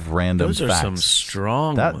 5 random facts. Those are some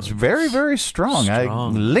strong That's ones. very, very strong.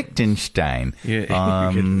 Liechtenstein. You're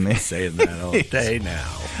going to be saying that all day now.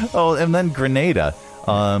 Oh, and then Grenada.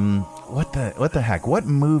 What the heck? What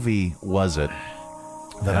movie was it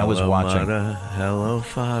that I was watching? Hello,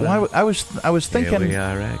 Father. Well, I was thinking. Here we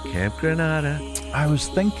are at Camp Grenada. I was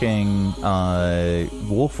thinking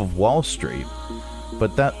Wolf of Wall Street,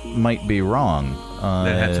 but that might be wrong.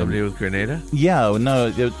 That had something to do with Grenada? Yeah,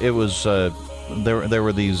 no, it was. There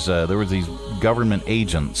were these government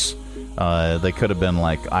agents. They could have been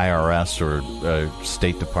like IRS or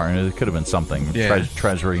State Department. It could have been something. Yeah.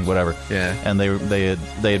 Treasury, whatever. Yeah. And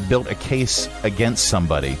they had built a case against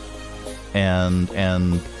somebody. And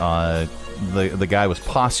the guy was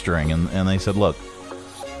posturing, and they said, "Look,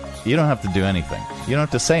 you don't have to do anything. You don't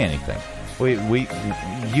have to say anything.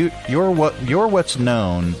 You're what's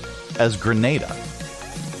known as Grenada,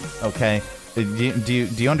 okay? do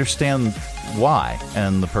you understand why?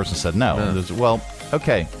 And the person said, no. Well,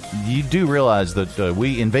 okay, you do realize that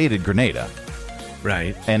we invaded Grenada.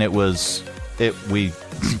 Right. And we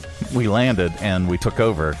landed and we took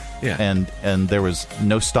over. Yeah. And there was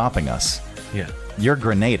no stopping us. Yeah. You're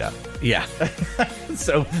Grenada. Yeah.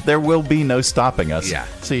 So there will be no stopping us. Yeah.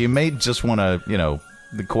 So you may just want to,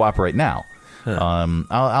 cooperate now. Huh.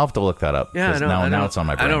 I'll have to look that up. Yeah, now it's on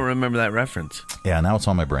my brain. I don't remember that reference. Yeah, now it's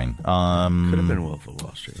on my brain. Could have been Wolf of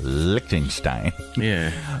Wall Street. Liechtenstein.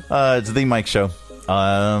 Yeah. It's the Mike Show.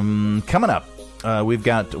 Coming up, we're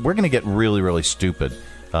going to get really, really stupid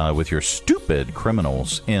with your stupid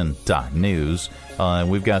criminals in news.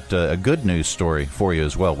 We've got a good news story for you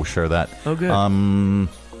as well. We'll share that. Oh, good.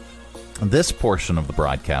 This portion of the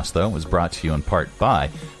broadcast, though, is brought to you in part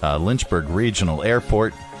by Lynchburg Regional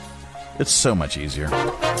Airport. It's so much easier.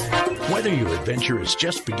 Whether your adventure is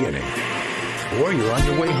just beginning or you're on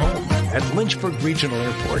your way home, at Lynchburg Regional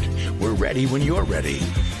Airport, we're ready when you're ready.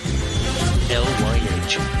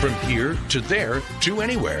 LYH. From here to there to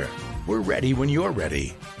anywhere. We're ready when you're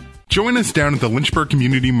ready. Join us down at the Lynchburg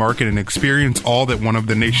Community Market and experience all that one of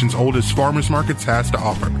the nation's oldest farmers markets has to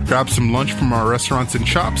offer. Grab some lunch from our restaurants and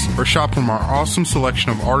shops, or shop from our awesome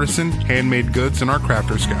selection of artisan, handmade goods in our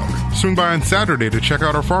crafters gallery. Swing by on Saturday to check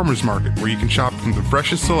out our farmers market, where you can shop from the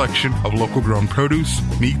freshest selection of local grown produce,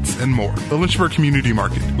 meats, and more. The Lynchburg Community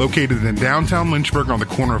Market, located in downtown Lynchburg on the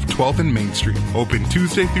corner of 12th and Main Street. Open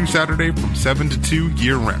Tuesday through Saturday from 7 to 2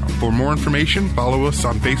 year-round. For more information, follow us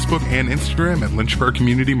on Facebook and Instagram at Lynchburg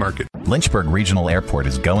Community Market. Lynchburg Regional Airport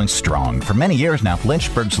is going strong. For many years now,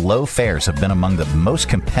 Lynchburg's low fares have been among the most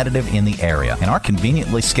competitive in the area, and our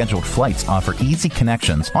conveniently scheduled flights offer easy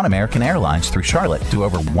connections on American Airlines through Charlotte to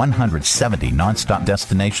over 170 nonstop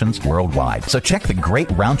destinations worldwide. So check the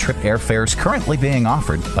great round-trip airfares currently being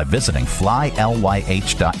offered by visiting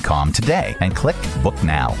flylyh.com today and click Book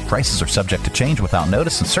Now. Prices are subject to change without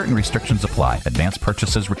notice and certain restrictions apply. Advanced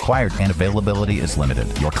purchases required and availability is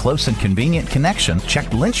limited. Your close and convenient connection,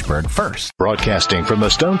 check Lynchburg first. Broadcasting from the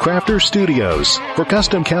Stonecrafters Studios. For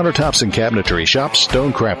custom countertops and cabinetry, shop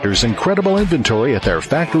Stonecrafters' incredible inventory at their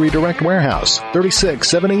Factory Direct Warehouse,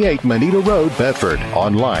 3678 Manita Road, Bedford.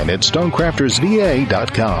 Online at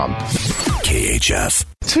stonecraftersva.com. KHF.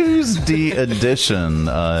 Tuesday edition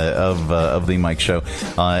of the Mike Show.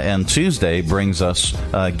 And Tuesday brings us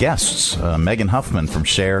guests. Megan Huffman from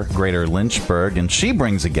Share Greater Lynchburg, and she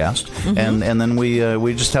brings a guest, and then we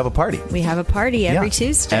just have a party. We have a party every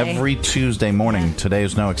Tuesday. Every Tuesday morning. Today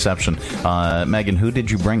is no exception. Megan, who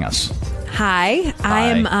did you bring us? Hi,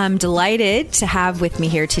 I am delighted to have with me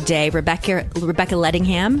here today Rebecca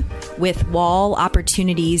Lettingham with Wall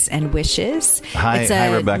Opportunities and Wishes.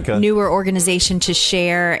 Hi, Rebecca. Newer organization to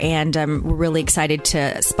Share, and we're really excited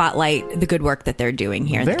to spotlight the good work that they're doing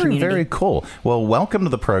here in the community. Very cool. Well, welcome to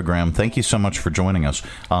the program. Thank you so much for joining us.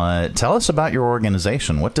 Tell us about your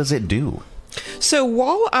organization. What does it do? So,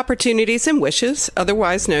 Wall Opportunities and Wishes,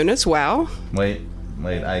 otherwise known as WOW. Wait,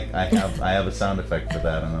 I have a sound effect for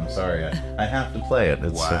that, and I'm sorry. I have to play it.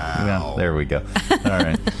 It's, wow. There we go. All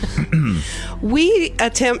right. We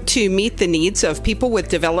attempt to meet the needs of people with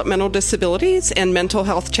developmental disabilities and mental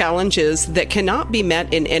health challenges that cannot be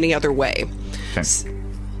met in any other way. Okay.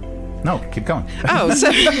 No, keep going. Oh, so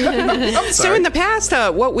in the past,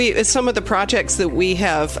 some of the projects that we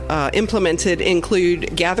have implemented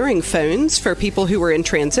include gathering phones for people who are in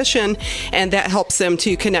transition, and that helps them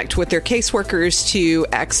to connect with their caseworkers, to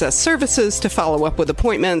access services, to follow up with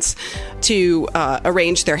appointments, to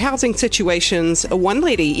arrange their housing situations. One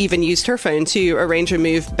lady even used her phone to arrange a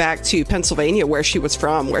move back to Pennsylvania, where she was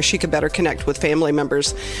from, where she could better connect with family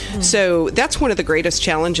members. So that's one of the greatest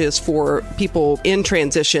challenges for people in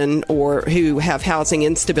transition or who have housing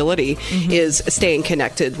instability, is staying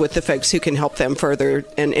connected with the folks who can help them further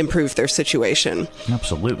and improve their situation.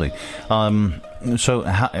 Absolutely. So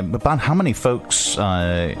about how many folks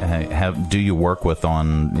do you work with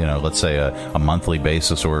on, let's say a monthly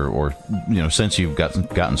basis or since you've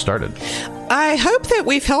gotten started? I hope that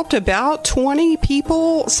we've helped about 20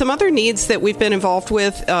 people. Some other needs that we've been involved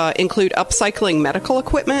with include upcycling medical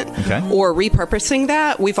equipment or repurposing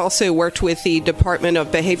that. We've also worked with the Department of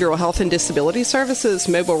Behavioral Health and Disability Services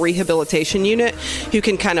Mobile Rehabilitation Unit, who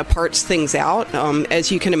can kind of parts things out.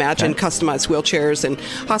 As you can imagine, customized wheelchairs and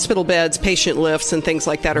hospital beds, patient lifts, and things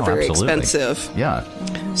like that are very expensive. Yeah.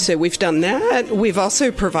 So we've done that. We've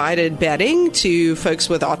also provided bedding to folks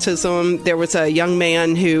with autism. There was a young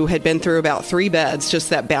man who had been through about 3 beds,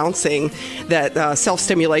 just that bouncing, that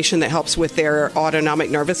self-stimulation that helps with their autonomic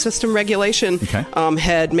nervous system regulation,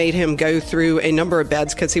 had made him go through a number of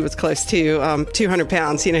beds because he was close to 200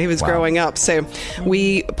 pounds. He was growing up. So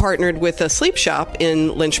we partnered with a sleep shop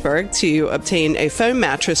in Lynchburg to obtain a foam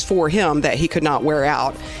mattress for him that he could not wear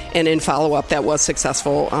out. And in follow-up, that was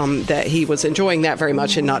successful, that he was enjoying that very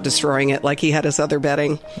much and not destroying it like he had his other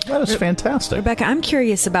bedding. That is fantastic. Rebecca, I'm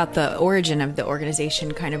curious about the origin of the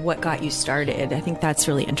organization, kind of what got you started. I think that's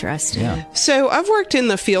really interesting. Yeah. So I've worked in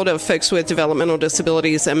the field of folks with developmental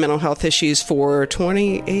disabilities and mental health issues for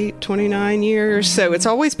 28, 29 years. So it's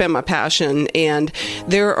always been my passion. And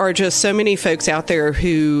there are just so many folks out there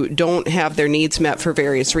who don't have their needs met for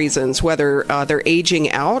various reasons, whether they're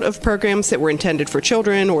aging out of programs that were intended for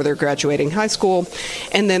children or they're graduating high school.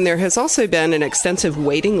 And then there has also been an extensive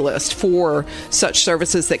waiting list for such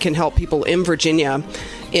services that can help people in Virginia,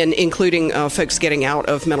 including folks getting out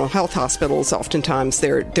of mental health hospitals. Oftentimes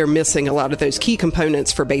they're missing a lot of those key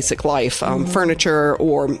components for basic life, furniture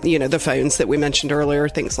or the phones that we mentioned earlier,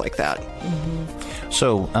 things like that.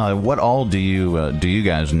 So, what all do you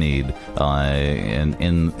guys need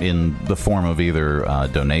in the form of either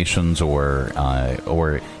donations or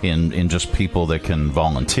in just people that can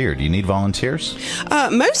volunteer? Do you need volunteers?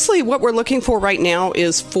 Mostly, what we're looking for right now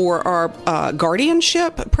is for our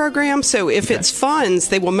guardianship program. So, if it's funds,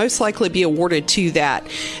 they will most likely be awarded to that.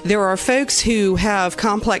 There are folks who have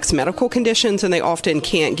complex medical conditions, and they often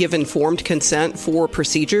can't give informed consent for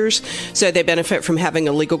procedures. So, they benefit from having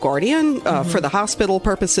a legal guardian for the hospital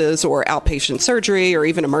purposes or outpatient surgery or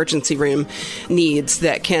even emergency room needs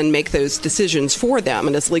that can make those decisions for them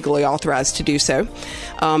and is legally authorized to do so.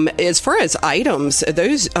 As far as items,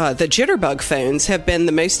 those the Jitterbug phones have been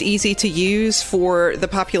the most easy to use for the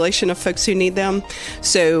population of folks who need them.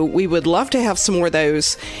 So we would love to have some more of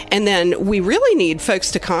those. And then we really need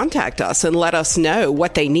folks to contact us and let us know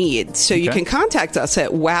what they need. So you can contact us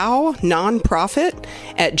at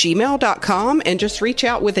wownonprofit@gmail.com and just reach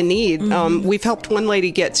out with a need. We've helped one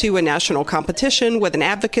lady get to a national competition with an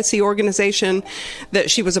advocacy organization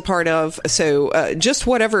that she was a part of. So just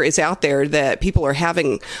whatever is out there that people are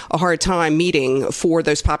having a hard time meeting for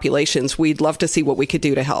those populations, we'd love to see what we could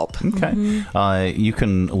do to help. Okay. You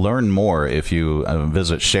can learn more if you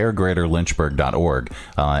visit sharegreaterlynchburg.org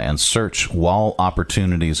and search WAL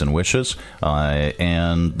Opportunities and Wishes.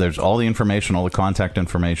 And there's all the information, all the contact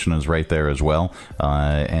information is right there as well.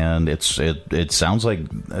 And it sounds like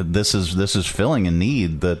this is filling a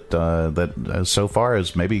need that so far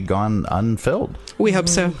has maybe gone unfilled. We hope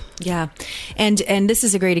so. Yeah. And this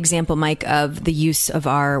is a great example, Mike, of the use of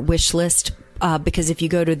our wish list. Because if you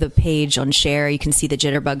go to the page on Share, you can see the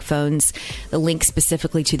Jitterbug phones, the link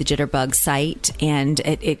specifically to the Jitterbug site, and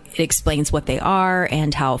it explains what they are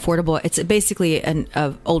and how affordable. It's basically an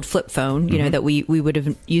old flip phone, that we would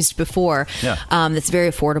have used before. Yeah. That's very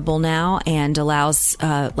affordable now and allows,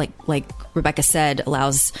 like Rebecca said,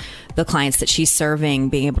 allows the clients that she's serving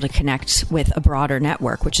being able to connect with a broader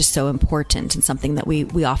network, which is so important and something that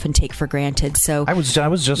we often take for granted. So I was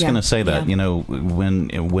just going to say that,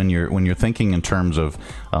 when you're thinking in terms of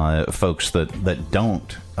folks that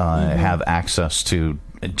don't have access to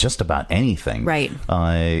just about anything, right?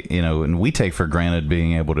 And we take for granted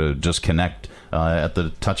being able to just connect at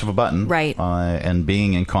the touch of a button, right? And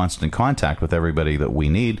being in constant contact with everybody that we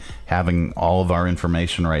need, having all of our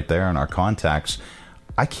information right there and our contacts.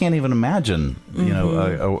 I can't even imagine,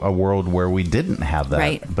 a world where we didn't have that.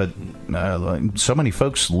 Right. But so many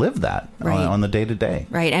folks live that on the day to day.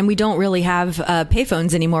 Right, and we don't really have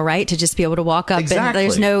payphones anymore, right? To just be able to walk up. Exactly.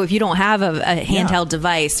 And if you don't have a handheld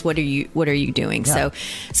device, what are you doing? Yeah.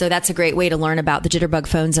 So that's a great way to learn about the Jitterbug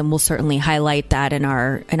phones, and we'll certainly highlight that in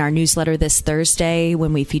our newsletter this Thursday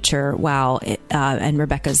when we feature WOW and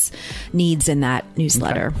Rebecca's needs in that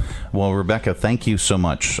newsletter. Okay. Well, Rebecca, thank you so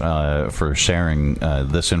much for sharing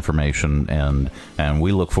this information, and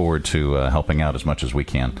we look forward to helping out as much as we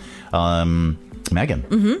can.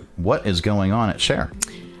 Megan, what is going on at Share?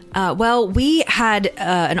 Well, we had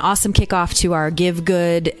an awesome kickoff to our Give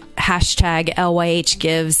Good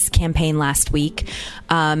 #LYHGives campaign last week.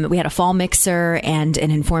 We had a fall mixer and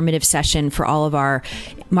an informative session for all of our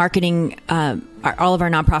marketing all of our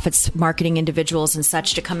nonprofits, marketing individuals and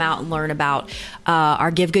such to come out and learn about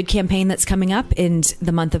our Give Good campaign that's coming up in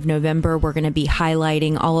the month of November. We're going to be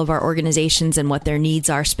highlighting all of our organizations and what their needs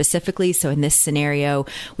are specifically. So in this scenario,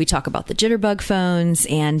 we talk about the Jitterbug phones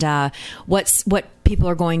and what people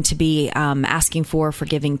are going to be asking for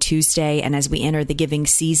Giving Tuesday. And as we enter the giving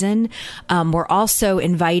season, we're also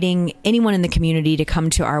inviting anyone in the community to come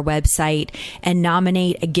to our website and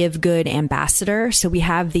nominate a Give Good ambassador. So we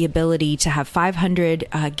have the ability to have 500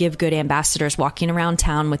 Give Good ambassadors walking around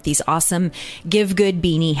town with these awesome Give Good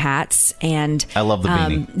beanie hats. And I love the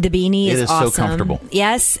beanie. The beanie is awesome. So comfortable.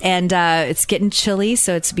 Yes, and it's getting chilly,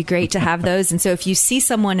 so it'd be great to have those. And so if you see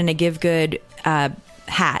someone in a Give Good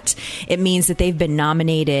hat, it means that they've been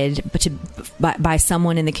nominated by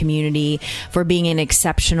someone in the community for being an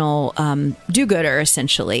exceptional do-gooder,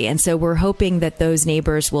 essentially. And so we're hoping that those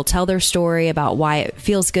neighbors will tell their story about why it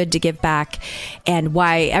feels good to give back and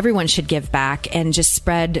why everyone should give back, and just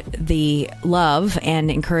spread the love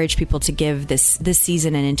and encourage people to give this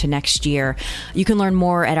season and into next year. You can learn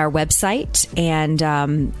more at our website, and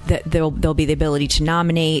there'll be the ability to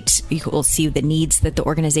nominate. You will see the needs that the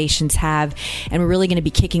organizations have, and we're really going to be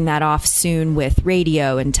kicking that off soon with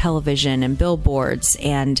radio and television and billboards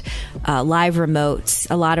and live remotes,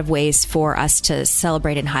 a lot of ways for us to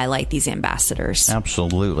celebrate and highlight these ambassadors.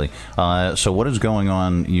 Absolutely. So what is going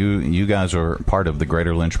on? You guys are part of the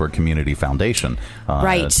Greater Lynchburg Community Foundation.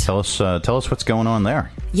 Right. Tell us what's going on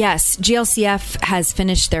there. Yes. GLCF has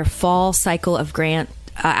finished their fall cycle of grant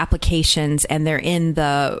applications, and they're in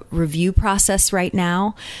the review process right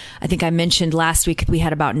now. I think I mentioned last week we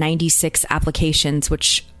had about 96 applications,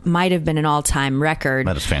 which might have been an all-time record.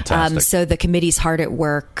 That is fantastic. So the committee's hard at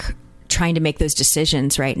work trying to make those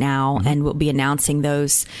decisions right now, and we'll be announcing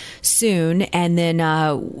those soon. And then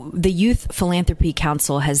the Youth Philanthropy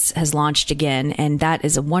Council has launched again, and that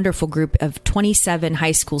is a wonderful group of 27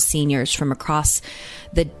 high school seniors from across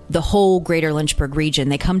the whole greater Lynchburg region.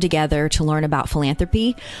 They come together to learn about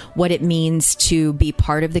philanthropy, what it means to be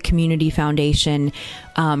part of the community foundation.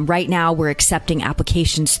 Right now, we're accepting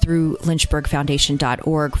applications through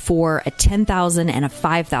lynchburgfoundation.org for a $10,000 and a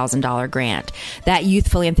 $5,000 grant. That Youth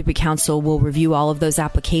Philanthropy Council will review all of those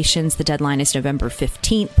applications. The deadline is November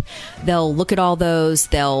 15th. They'll look at all those.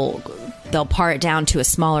 They'll pare it down to a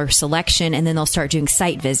smaller selection, and then they'll start doing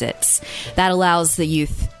site visits. That allows the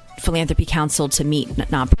Youth Philanthropy Council to meet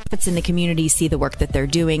nonprofits in the community, see the work that they're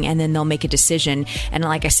doing, and then they'll make a decision. And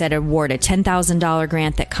like I said, award a $10,000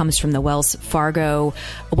 grant that comes from the Wells Fargo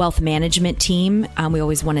Wealth Management team. We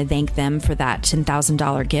always want to thank them for that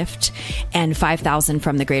 $10,000 gift, and $5,000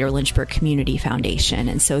 from the Greater Lynchburg Community Foundation.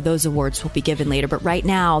 And so those awards will be given later. But right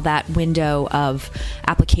now, that window of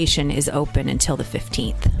application is open until the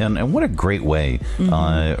 15th. And what a great way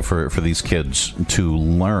for these kids to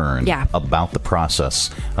learn about the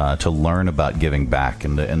process. To learn about giving back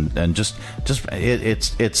and just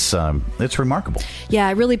it's remarkable. Yeah,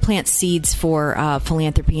 it really plants seeds for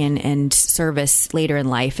philanthropy and service later in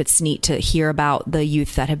life. It's neat to hear about the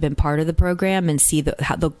youth that have been part of the program and see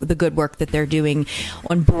the good work that they're doing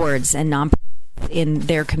on boards and nonprofits in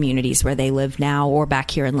their communities where they live now or back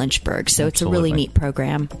here in Lynchburg. So It's a really neat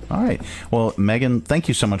program. All right. Well, Megan, thank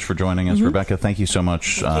you so much for joining us. Rebecca, thank you so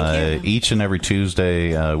much. Each and every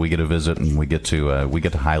Tuesday, we get a visit and we get to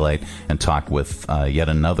highlight and talk with yet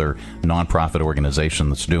another nonprofit organization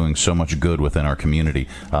that's doing so much good within our community.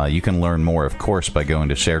 You can learn more, of course, by going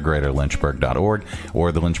to sharegreaterlynchburg.org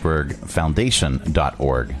or the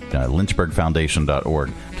lynchburgfoundation.org,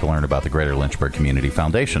 lynchburgfoundation.org, to learn about the Greater Lynchburg Community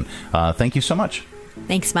Foundation. Thank you so much.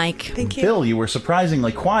 Thanks, Mike. Thank you. Bill, you were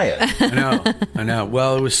surprisingly quiet. I know.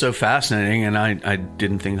 Well, it was so fascinating, and I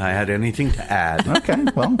didn't think I had anything to add. Okay,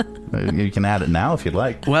 well, you can add it now if you'd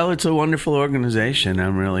like. Well, it's a wonderful organization.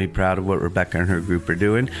 I'm really proud of what Rebecca and her group are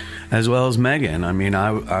doing, as well as Megan. I mean,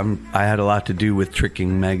 I had a lot to do with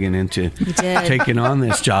tricking Megan into taking on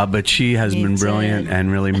this job, but she has been brilliant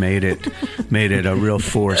and really made it a real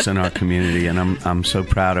force in our community, and I'm so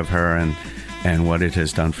proud of her and what it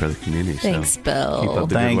has done for the community. Thanks, so Bill. Keep up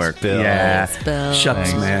the Thanks, good work. Bill. Yeah. Thanks, Bill.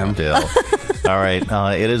 Shucks, ma'am. Bill. All right.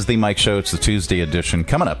 It is the Mike Show. It's the Tuesday edition.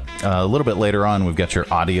 Coming up a little bit later on, we've got your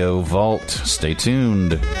audio vault. Stay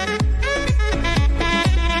tuned.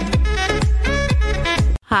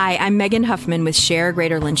 Hi, I'm Megan Huffman with Share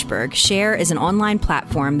Greater Lynchburg. Share is an online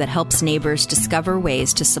platform that helps neighbors discover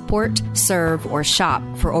ways to support, serve, or shop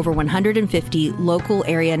for over 150 local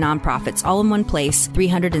area nonprofits all in one place,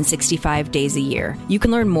 365 days a year. You can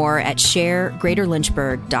learn more at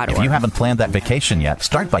sharegreaterlynchburg.org. If you haven't planned that vacation yet,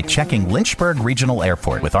 start by checking Lynchburg Regional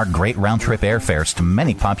Airport. With our great round-trip airfares to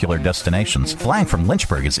many popular destinations, flying from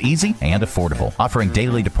Lynchburg is easy and affordable, offering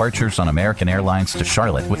daily departures on American Airlines to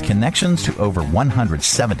Charlotte with connections to over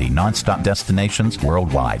 170 nonstop destinations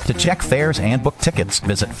worldwide. To check fares and book tickets,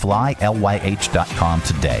 visit flylyh.com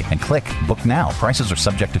today and click Book Now. Prices are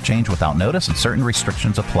subject to change without notice and certain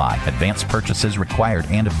restrictions apply. Advanced purchases required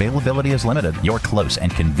and availability is limited. Your close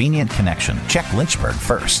and convenient connection. Check Lynchburg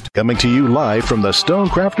first. Coming to you live from the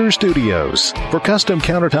Stonecrafter Studios. For custom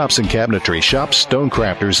countertops and cabinetry, shop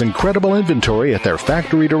Stonecrafter's incredible inventory at their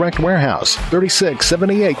Factory Direct Warehouse,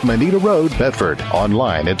 3678 Manita Road, Bedford.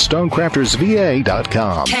 Online at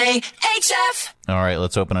stonecraftersva.com. KHF. All right,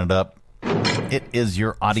 let's open it up. It is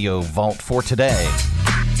your audio vault for today.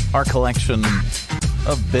 Our collection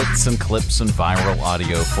of bits and clips and viral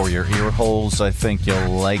audio for your ear holes. I think you'll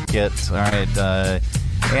like it. All right,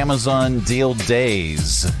 Amazon deal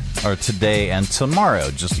days are today and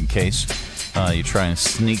tomorrow, just in case you try and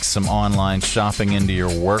sneak some online shopping into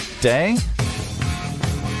your work day.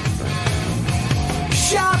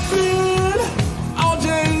 Shopping all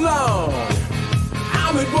day long.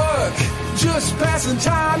 I'm at work, just passing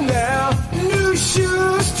time now. New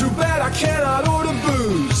shoes, too bad I cannot order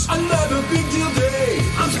booze. Another big deal day,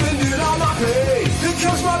 I'm spending all my pay.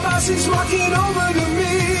 Because my boss is walking over to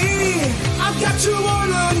me. I've got to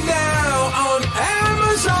order now on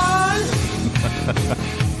Amazon.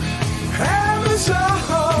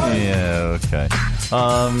 Amazon. Yeah, okay.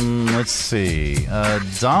 Let's see.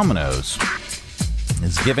 Domino's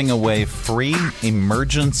is giving away free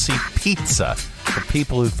emergency pizza for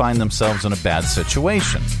people who find themselves in a bad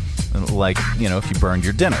situation. Like, you know, if you burned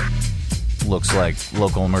your dinner. Looks like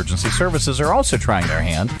local emergency services are also trying their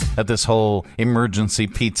hand at this whole emergency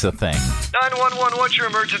pizza thing. 911, what's your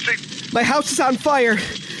emergency? My house is on fire.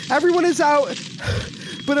 Everyone is out,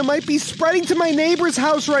 but it might be spreading to my neighbor's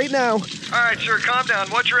house right now. All right, sir, calm down.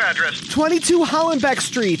 What's your address? 22 Hollenbeck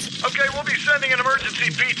Street. Okay, we'll be sending an emergency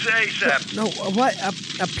pizza ASAP. No, what?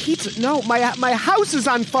 A pizza? No, my house is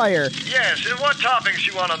on fire. Yes, and what toppings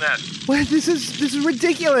you want on that? Well, this is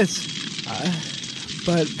ridiculous.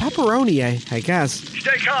 But pepperoni, I guess.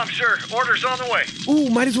 Stay calm, sir. Order's on the way. Ooh,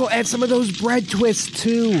 might as well add some of those bread twists,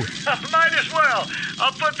 too. Might as well.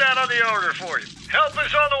 I'll put that on the order for you. Help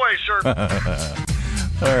is on the way, sir.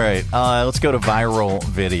 All right, let's go to viral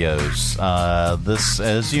videos. This,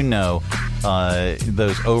 as you know,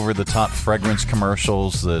 those over-the-top fragrance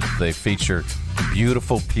commercials that they feature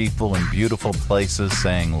beautiful people in beautiful places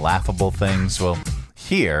saying laughable things. Well,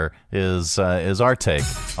 here is our take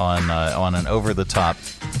on an over-the-top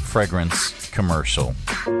fragrance commercial.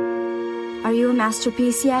 Are you a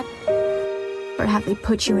masterpiece yet? Or have they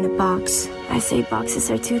put you in a box? I say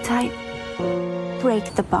boxes are too tight.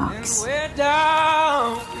 Break the box.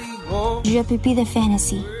 Je Pipi de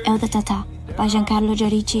Fantasy, El de Tata, by Giancarlo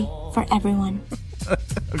Giorici, for everyone.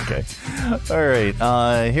 Okay. All right.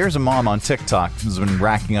 Here's a mom on TikTok who's been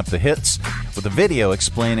racking up the hits with a video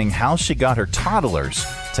explaining how she got her toddlers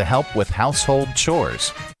to help with household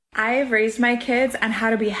chores. I've raised my kids on how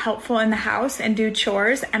to be helpful in the house and do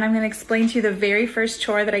chores, and I'm going to explain to you the very first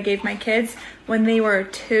chore that I gave my kids when they were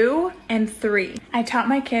 2 and 3. I taught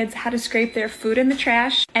my kids how to scrape their food in the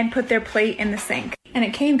trash and put their plate in the sink. And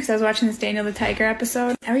it came because I was watching this Daniel the Tiger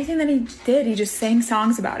episode. Everything that he did, he just sang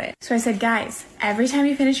songs about it. So I said, guys, every time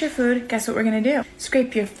you finish your food, guess what we're going to do?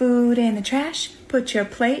 Scrape your food in the trash, put your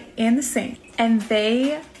plate in the sink. And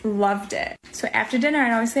they loved it. So after dinner,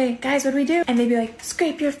 I'd always say, guys, what do we do? And they'd be like,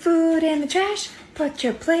 scrape your food in the trash, put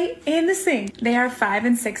your plate in the sink. They are 5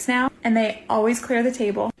 and 6 now, and they always clear the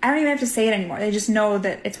table. I don't even have to say it anymore. They just know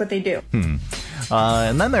that it's what they do.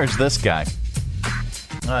 And then there's this guy.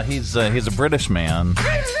 He's a British man.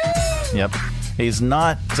 Yep. He's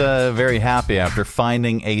not very happy after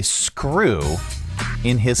finding a screw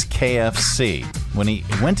in his KFC. When he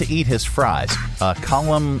went to eat his fries,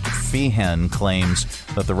 Colum Feehan claims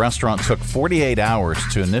that the restaurant took 48 hours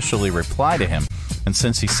to initially reply to him. And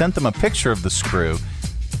since he sent them a picture of the screw,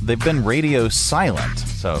 they've been radio silent.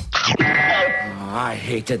 So I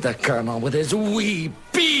hated the Colonel with his wee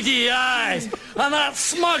beady eyes and that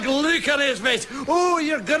smug look on his face. Oh,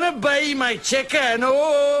 you're gonna buy my chicken.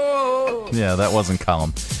 Oh. Yeah, that wasn't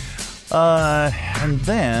Colum. And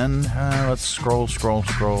then, let's scroll.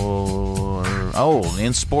 Oh,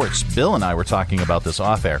 in sports, Bill and I were talking about this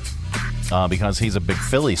off air because he's a big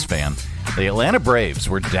Phillies fan. The Atlanta Braves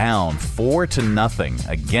were down 4-0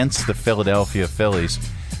 against the Philadelphia Phillies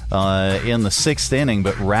in the 6th inning,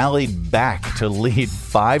 but rallied back to lead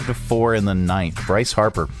 5-4 in the 9th. Bryce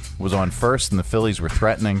Harper was on first, and the Phillies were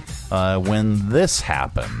threatening when this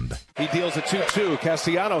happened. He deals a 2-2.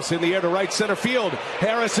 Castellanos in the air to right center field.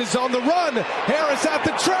 Harris is on the run. Harris at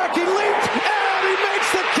the track. He leaps, and he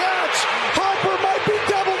makes the catch. Harper might be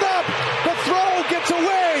doubled up. The throw gets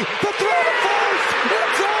away. The throw to first.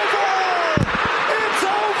 It's over. It's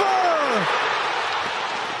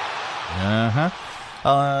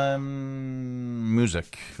over.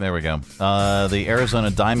 Music. There we go. The Arizona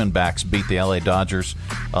Diamondbacks beat the LA Dodgers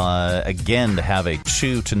again to have a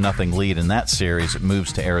 2-0 lead in that series. It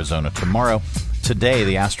moves to Arizona tomorrow. Today,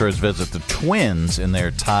 the Astros visit the Twins in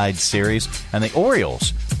their tied series, and the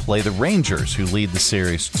Orioles play the Rangers, who lead the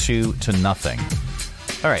series 2-0.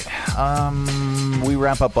 All right. We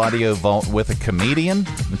wrap up Audio Vault with a comedian.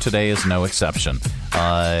 Today is no exception.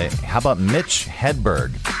 How about Mitch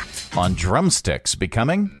Hedberg on drumsticks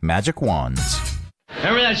becoming magic wands?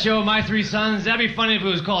 Remember that show, My Three Sons? That'd be funny if it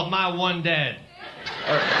was called My One Dad.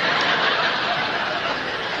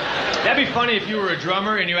 That'd be funny if you were a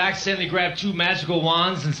drummer and you accidentally grabbed 2 magical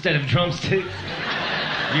wands instead of drumsticks.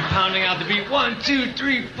 You're pounding out the beat. 1, 2,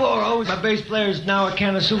 3, 4. Oh, my bass player's now a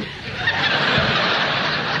can of soup.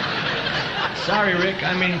 Sorry, Rick.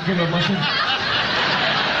 I mean cream of mushroom.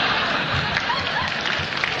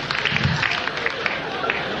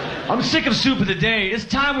 I'm sick of soup of the day. It's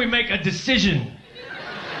time we make a decision.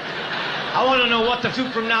 I want to know what the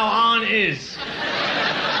soup from now on is.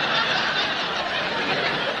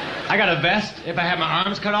 I got a vest. If I had my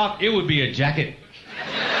arms cut off, it would be a jacket.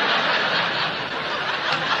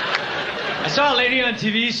 I saw a lady on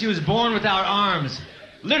TV. She was born without arms.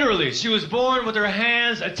 Literally, she was born with her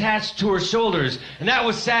hands attached to her shoulders, and that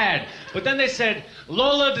was sad. But then they said,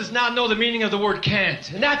 Lola does not know the meaning of the word can't.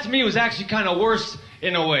 And that, to me, was actually kind of worse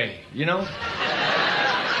in a way, you know?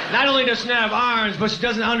 Not only does she not have arms, but she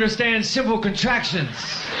doesn't understand simple contractions.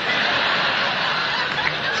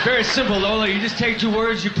 It's very simple, Lola. You just take 2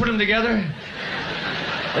 words, you put them together,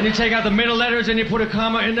 then you take out the middle letters, and you put a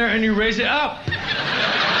comma in there, and you raise it up.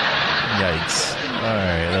 Yikes. All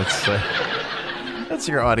right, that's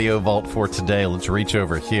your Audio Vault for today. Let's reach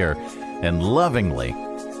over here and lovingly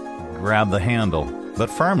grab the handle, but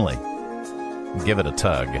firmly give it a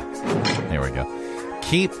tug. There we go.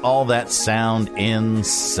 Keep all that sound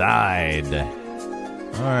inside.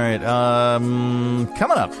 All right,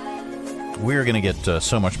 coming up, we're going to get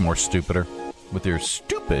so much more stupider with your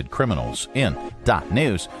stupid criminals in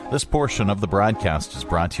 .news. This portion of the broadcast is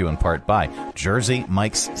brought to you in part by Jersey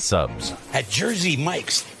Mike's Subs. At Jersey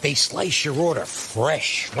Mike's, they slice your order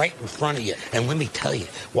fresh right in front of you. And let me tell you,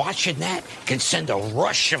 watching that can send a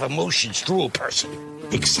rush of emotions through a person.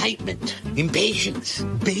 Excitement, impatience,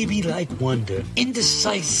 baby-like wonder,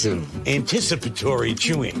 indecisive, anticipatory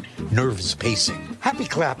chewing, nervous pacing, happy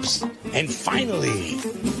claps, and finally,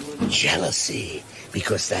 jealousy.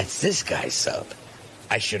 Because that's this guy's sub.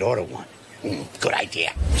 I should order one. Good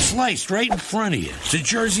idea. Sliced right in front of you. It's a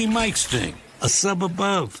Jersey Mike's thing. A sub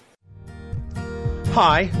above.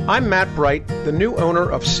 Hi, I'm Matt Bright, the new owner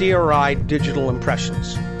of CRI Digital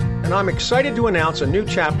Impressions. And I'm excited to announce a new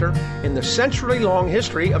chapter in the century-long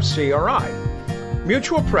history of CRI.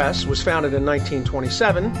 Mutual Press was founded in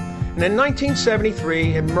 1927, and in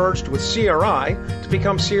 1973 it merged with CRI to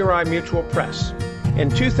become CRI Mutual Press. In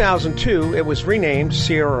 2002, it was renamed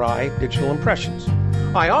CRI Digital Impressions.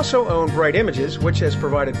 I also own Bright Images, which has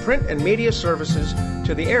provided print and media services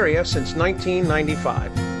to the area since 1995.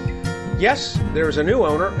 Yes, there is a new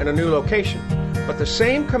owner and a new location, but the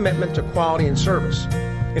same commitment to quality and service.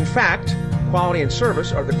 In fact, quality and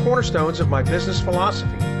service are the cornerstones of my business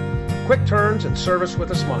philosophy. Quick turns and service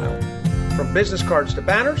with a smile. From business cards to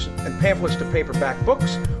banners and pamphlets to paperback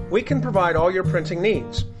books, we can provide all your printing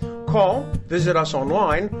needs. Call, visit us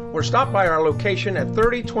online, or stop by our location at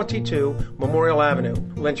 3022 Memorial Avenue,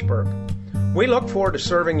 Lynchburg. We look forward to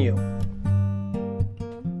serving you.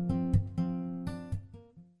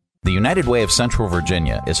 The United Way of Central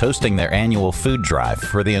Virginia is hosting their annual food drive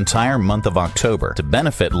for the entire month of October to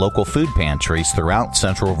benefit local food pantries throughout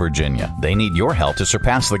Central Virginia. They need your help to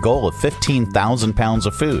surpass the goal of 15,000 pounds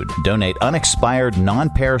of food. Donate unexpired,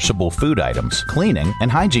 non-perishable food items, cleaning,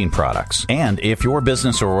 and hygiene products. And if your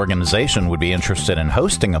business or organization would be interested in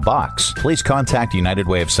hosting a box, please contact United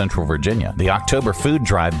Way of Central Virginia. The October food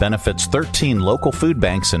drive benefits 13 local food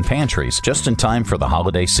banks and pantries just in time for the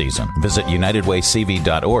holiday season. Visit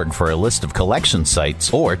unitedwaycv.org for for a list of collection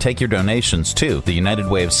sites or take your donations to the United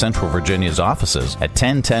Way of Central Virginia's offices at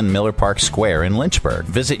 1010 Miller Park Square in Lynchburg.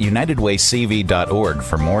 Visit unitedwaycv.org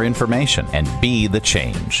for more information and be the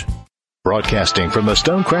change. Broadcasting from the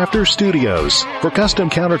Stonecrafters Studios. For custom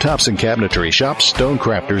countertops and cabinetry, shop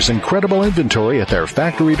Stonecrafters' incredible inventory at their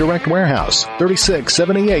Factory Direct Warehouse,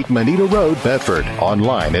 3678 Moneta Road, Bedford.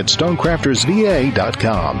 Online at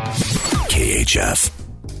stonecraftersva.com. KHF.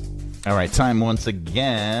 All right, time once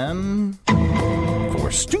again for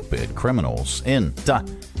Stupid Criminals in the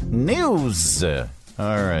News. All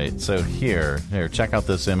right, so here, check out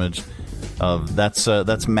this image.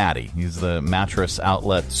 That's Matty. He's the mattress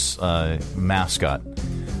outlet's mascot.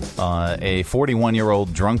 A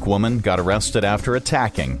 41-year-old drunk woman got arrested after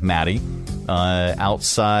attacking Matty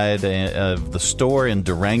outside of the store in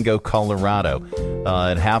Durango, Colorado.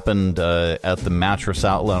 It happened at the mattress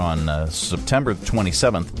outlet on September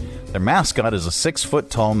 27th. Their mascot is a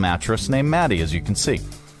 6-foot-tall mattress named Matty, as you can see.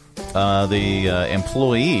 The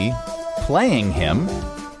employee playing him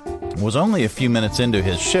was only a few minutes into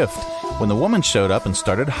his shift when the woman showed up and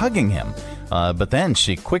started hugging him. But then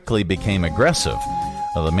she quickly became aggressive.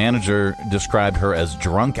 The manager described her as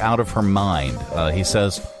drunk out of her mind. He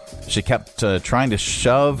says she kept trying to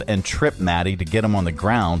shove and trip Matty to get him on the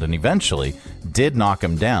ground and eventually did knock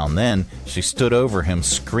him down. Then she stood over him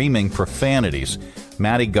screaming profanities.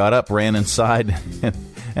 Matty got up, ran inside,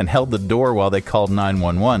 and held the door while they called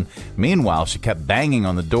 911. Meanwhile, she kept banging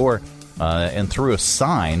on the door and threw a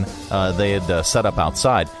sign they had set up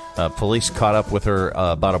outside. Police caught up with her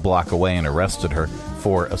about a block away and arrested her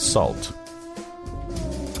for assault.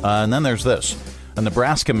 And then there's this. A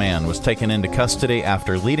Nebraska man was taken into custody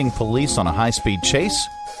after leading police on a high-speed chase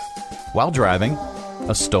while driving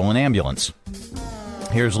a stolen ambulance.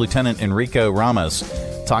 Here's Lieutenant Enrico Ramos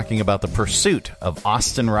talking about the pursuit of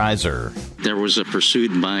Austin Reiser. There was a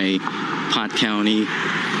pursuit by Pot County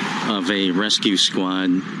of a rescue squad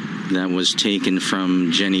that was taken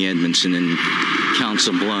from Jenny Edmondson in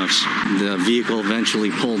Council Bluffs. The vehicle eventually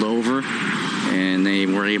pulled over, and they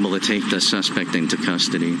were able to take the suspect into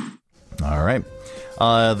custody. All right.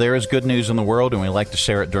 There is good news in the world, and we like to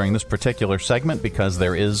share it during this particular segment because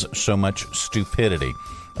there is so much stupidity.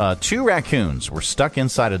 2 raccoons were stuck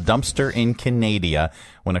inside a dumpster in Canada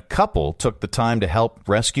when a couple took the time to help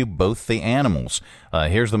rescue both the animals.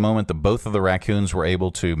 Here's the moment that both of the raccoons were able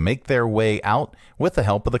to make their way out with the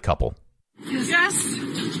help of the couple. Yes!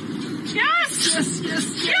 Yes! Yes! Yes! Yes!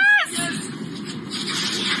 Yes!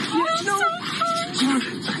 Oh, no.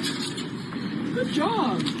 Good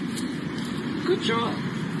job. Good job.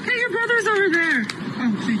 Hey, your brother's over there.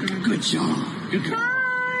 Oh, thank God. Good job. Good job.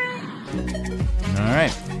 All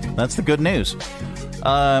right, that's the good news.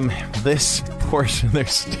 This portion,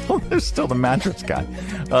 there's still the mattress guy.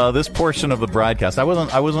 This portion of the broadcast, I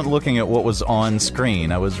wasn't looking at what was on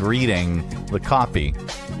screen. I was reading the copy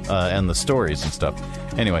and the stories and stuff.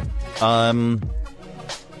 Anyway,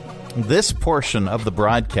 this portion of the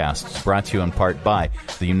broadcast is brought to you in part by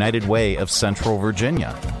the United Way of Central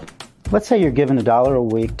Virginia. Let's say you're given $1 a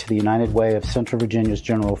week to the United Way of Central Virginia's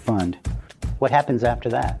general fund. What happens after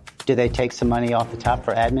that? Do they take some money off the top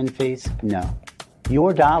for admin fees? No.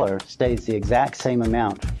 Your dollar stays the exact same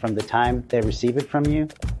amount from the time they receive it from you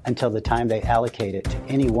until the time they allocate it to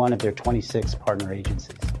any one of their 26 partner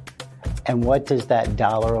agencies. And what does that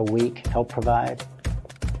 $1 a week help provide?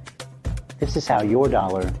 This is how your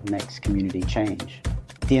dollar makes community change.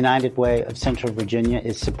 The United Way of Central Virginia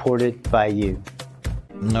is supported by you.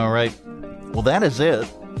 All right. Well, that is it.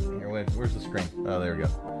 Here, wait, where's the screen? Oh, there we go.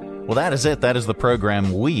 Well, that is it. That is the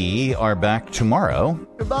program. We are back tomorrow.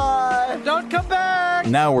 Goodbye. Don't come back.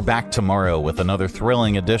 Now we're back tomorrow with another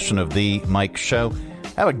thrilling edition of The Mike Show.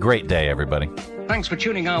 Have a great day, everybody. Thanks for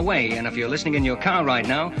tuning our way, and if you're listening in your car right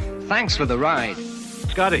now, thanks for the ride.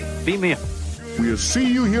 Scotty, beat me up. We'll see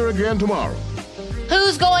you here again tomorrow.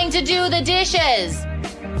 Who's going to do the dishes?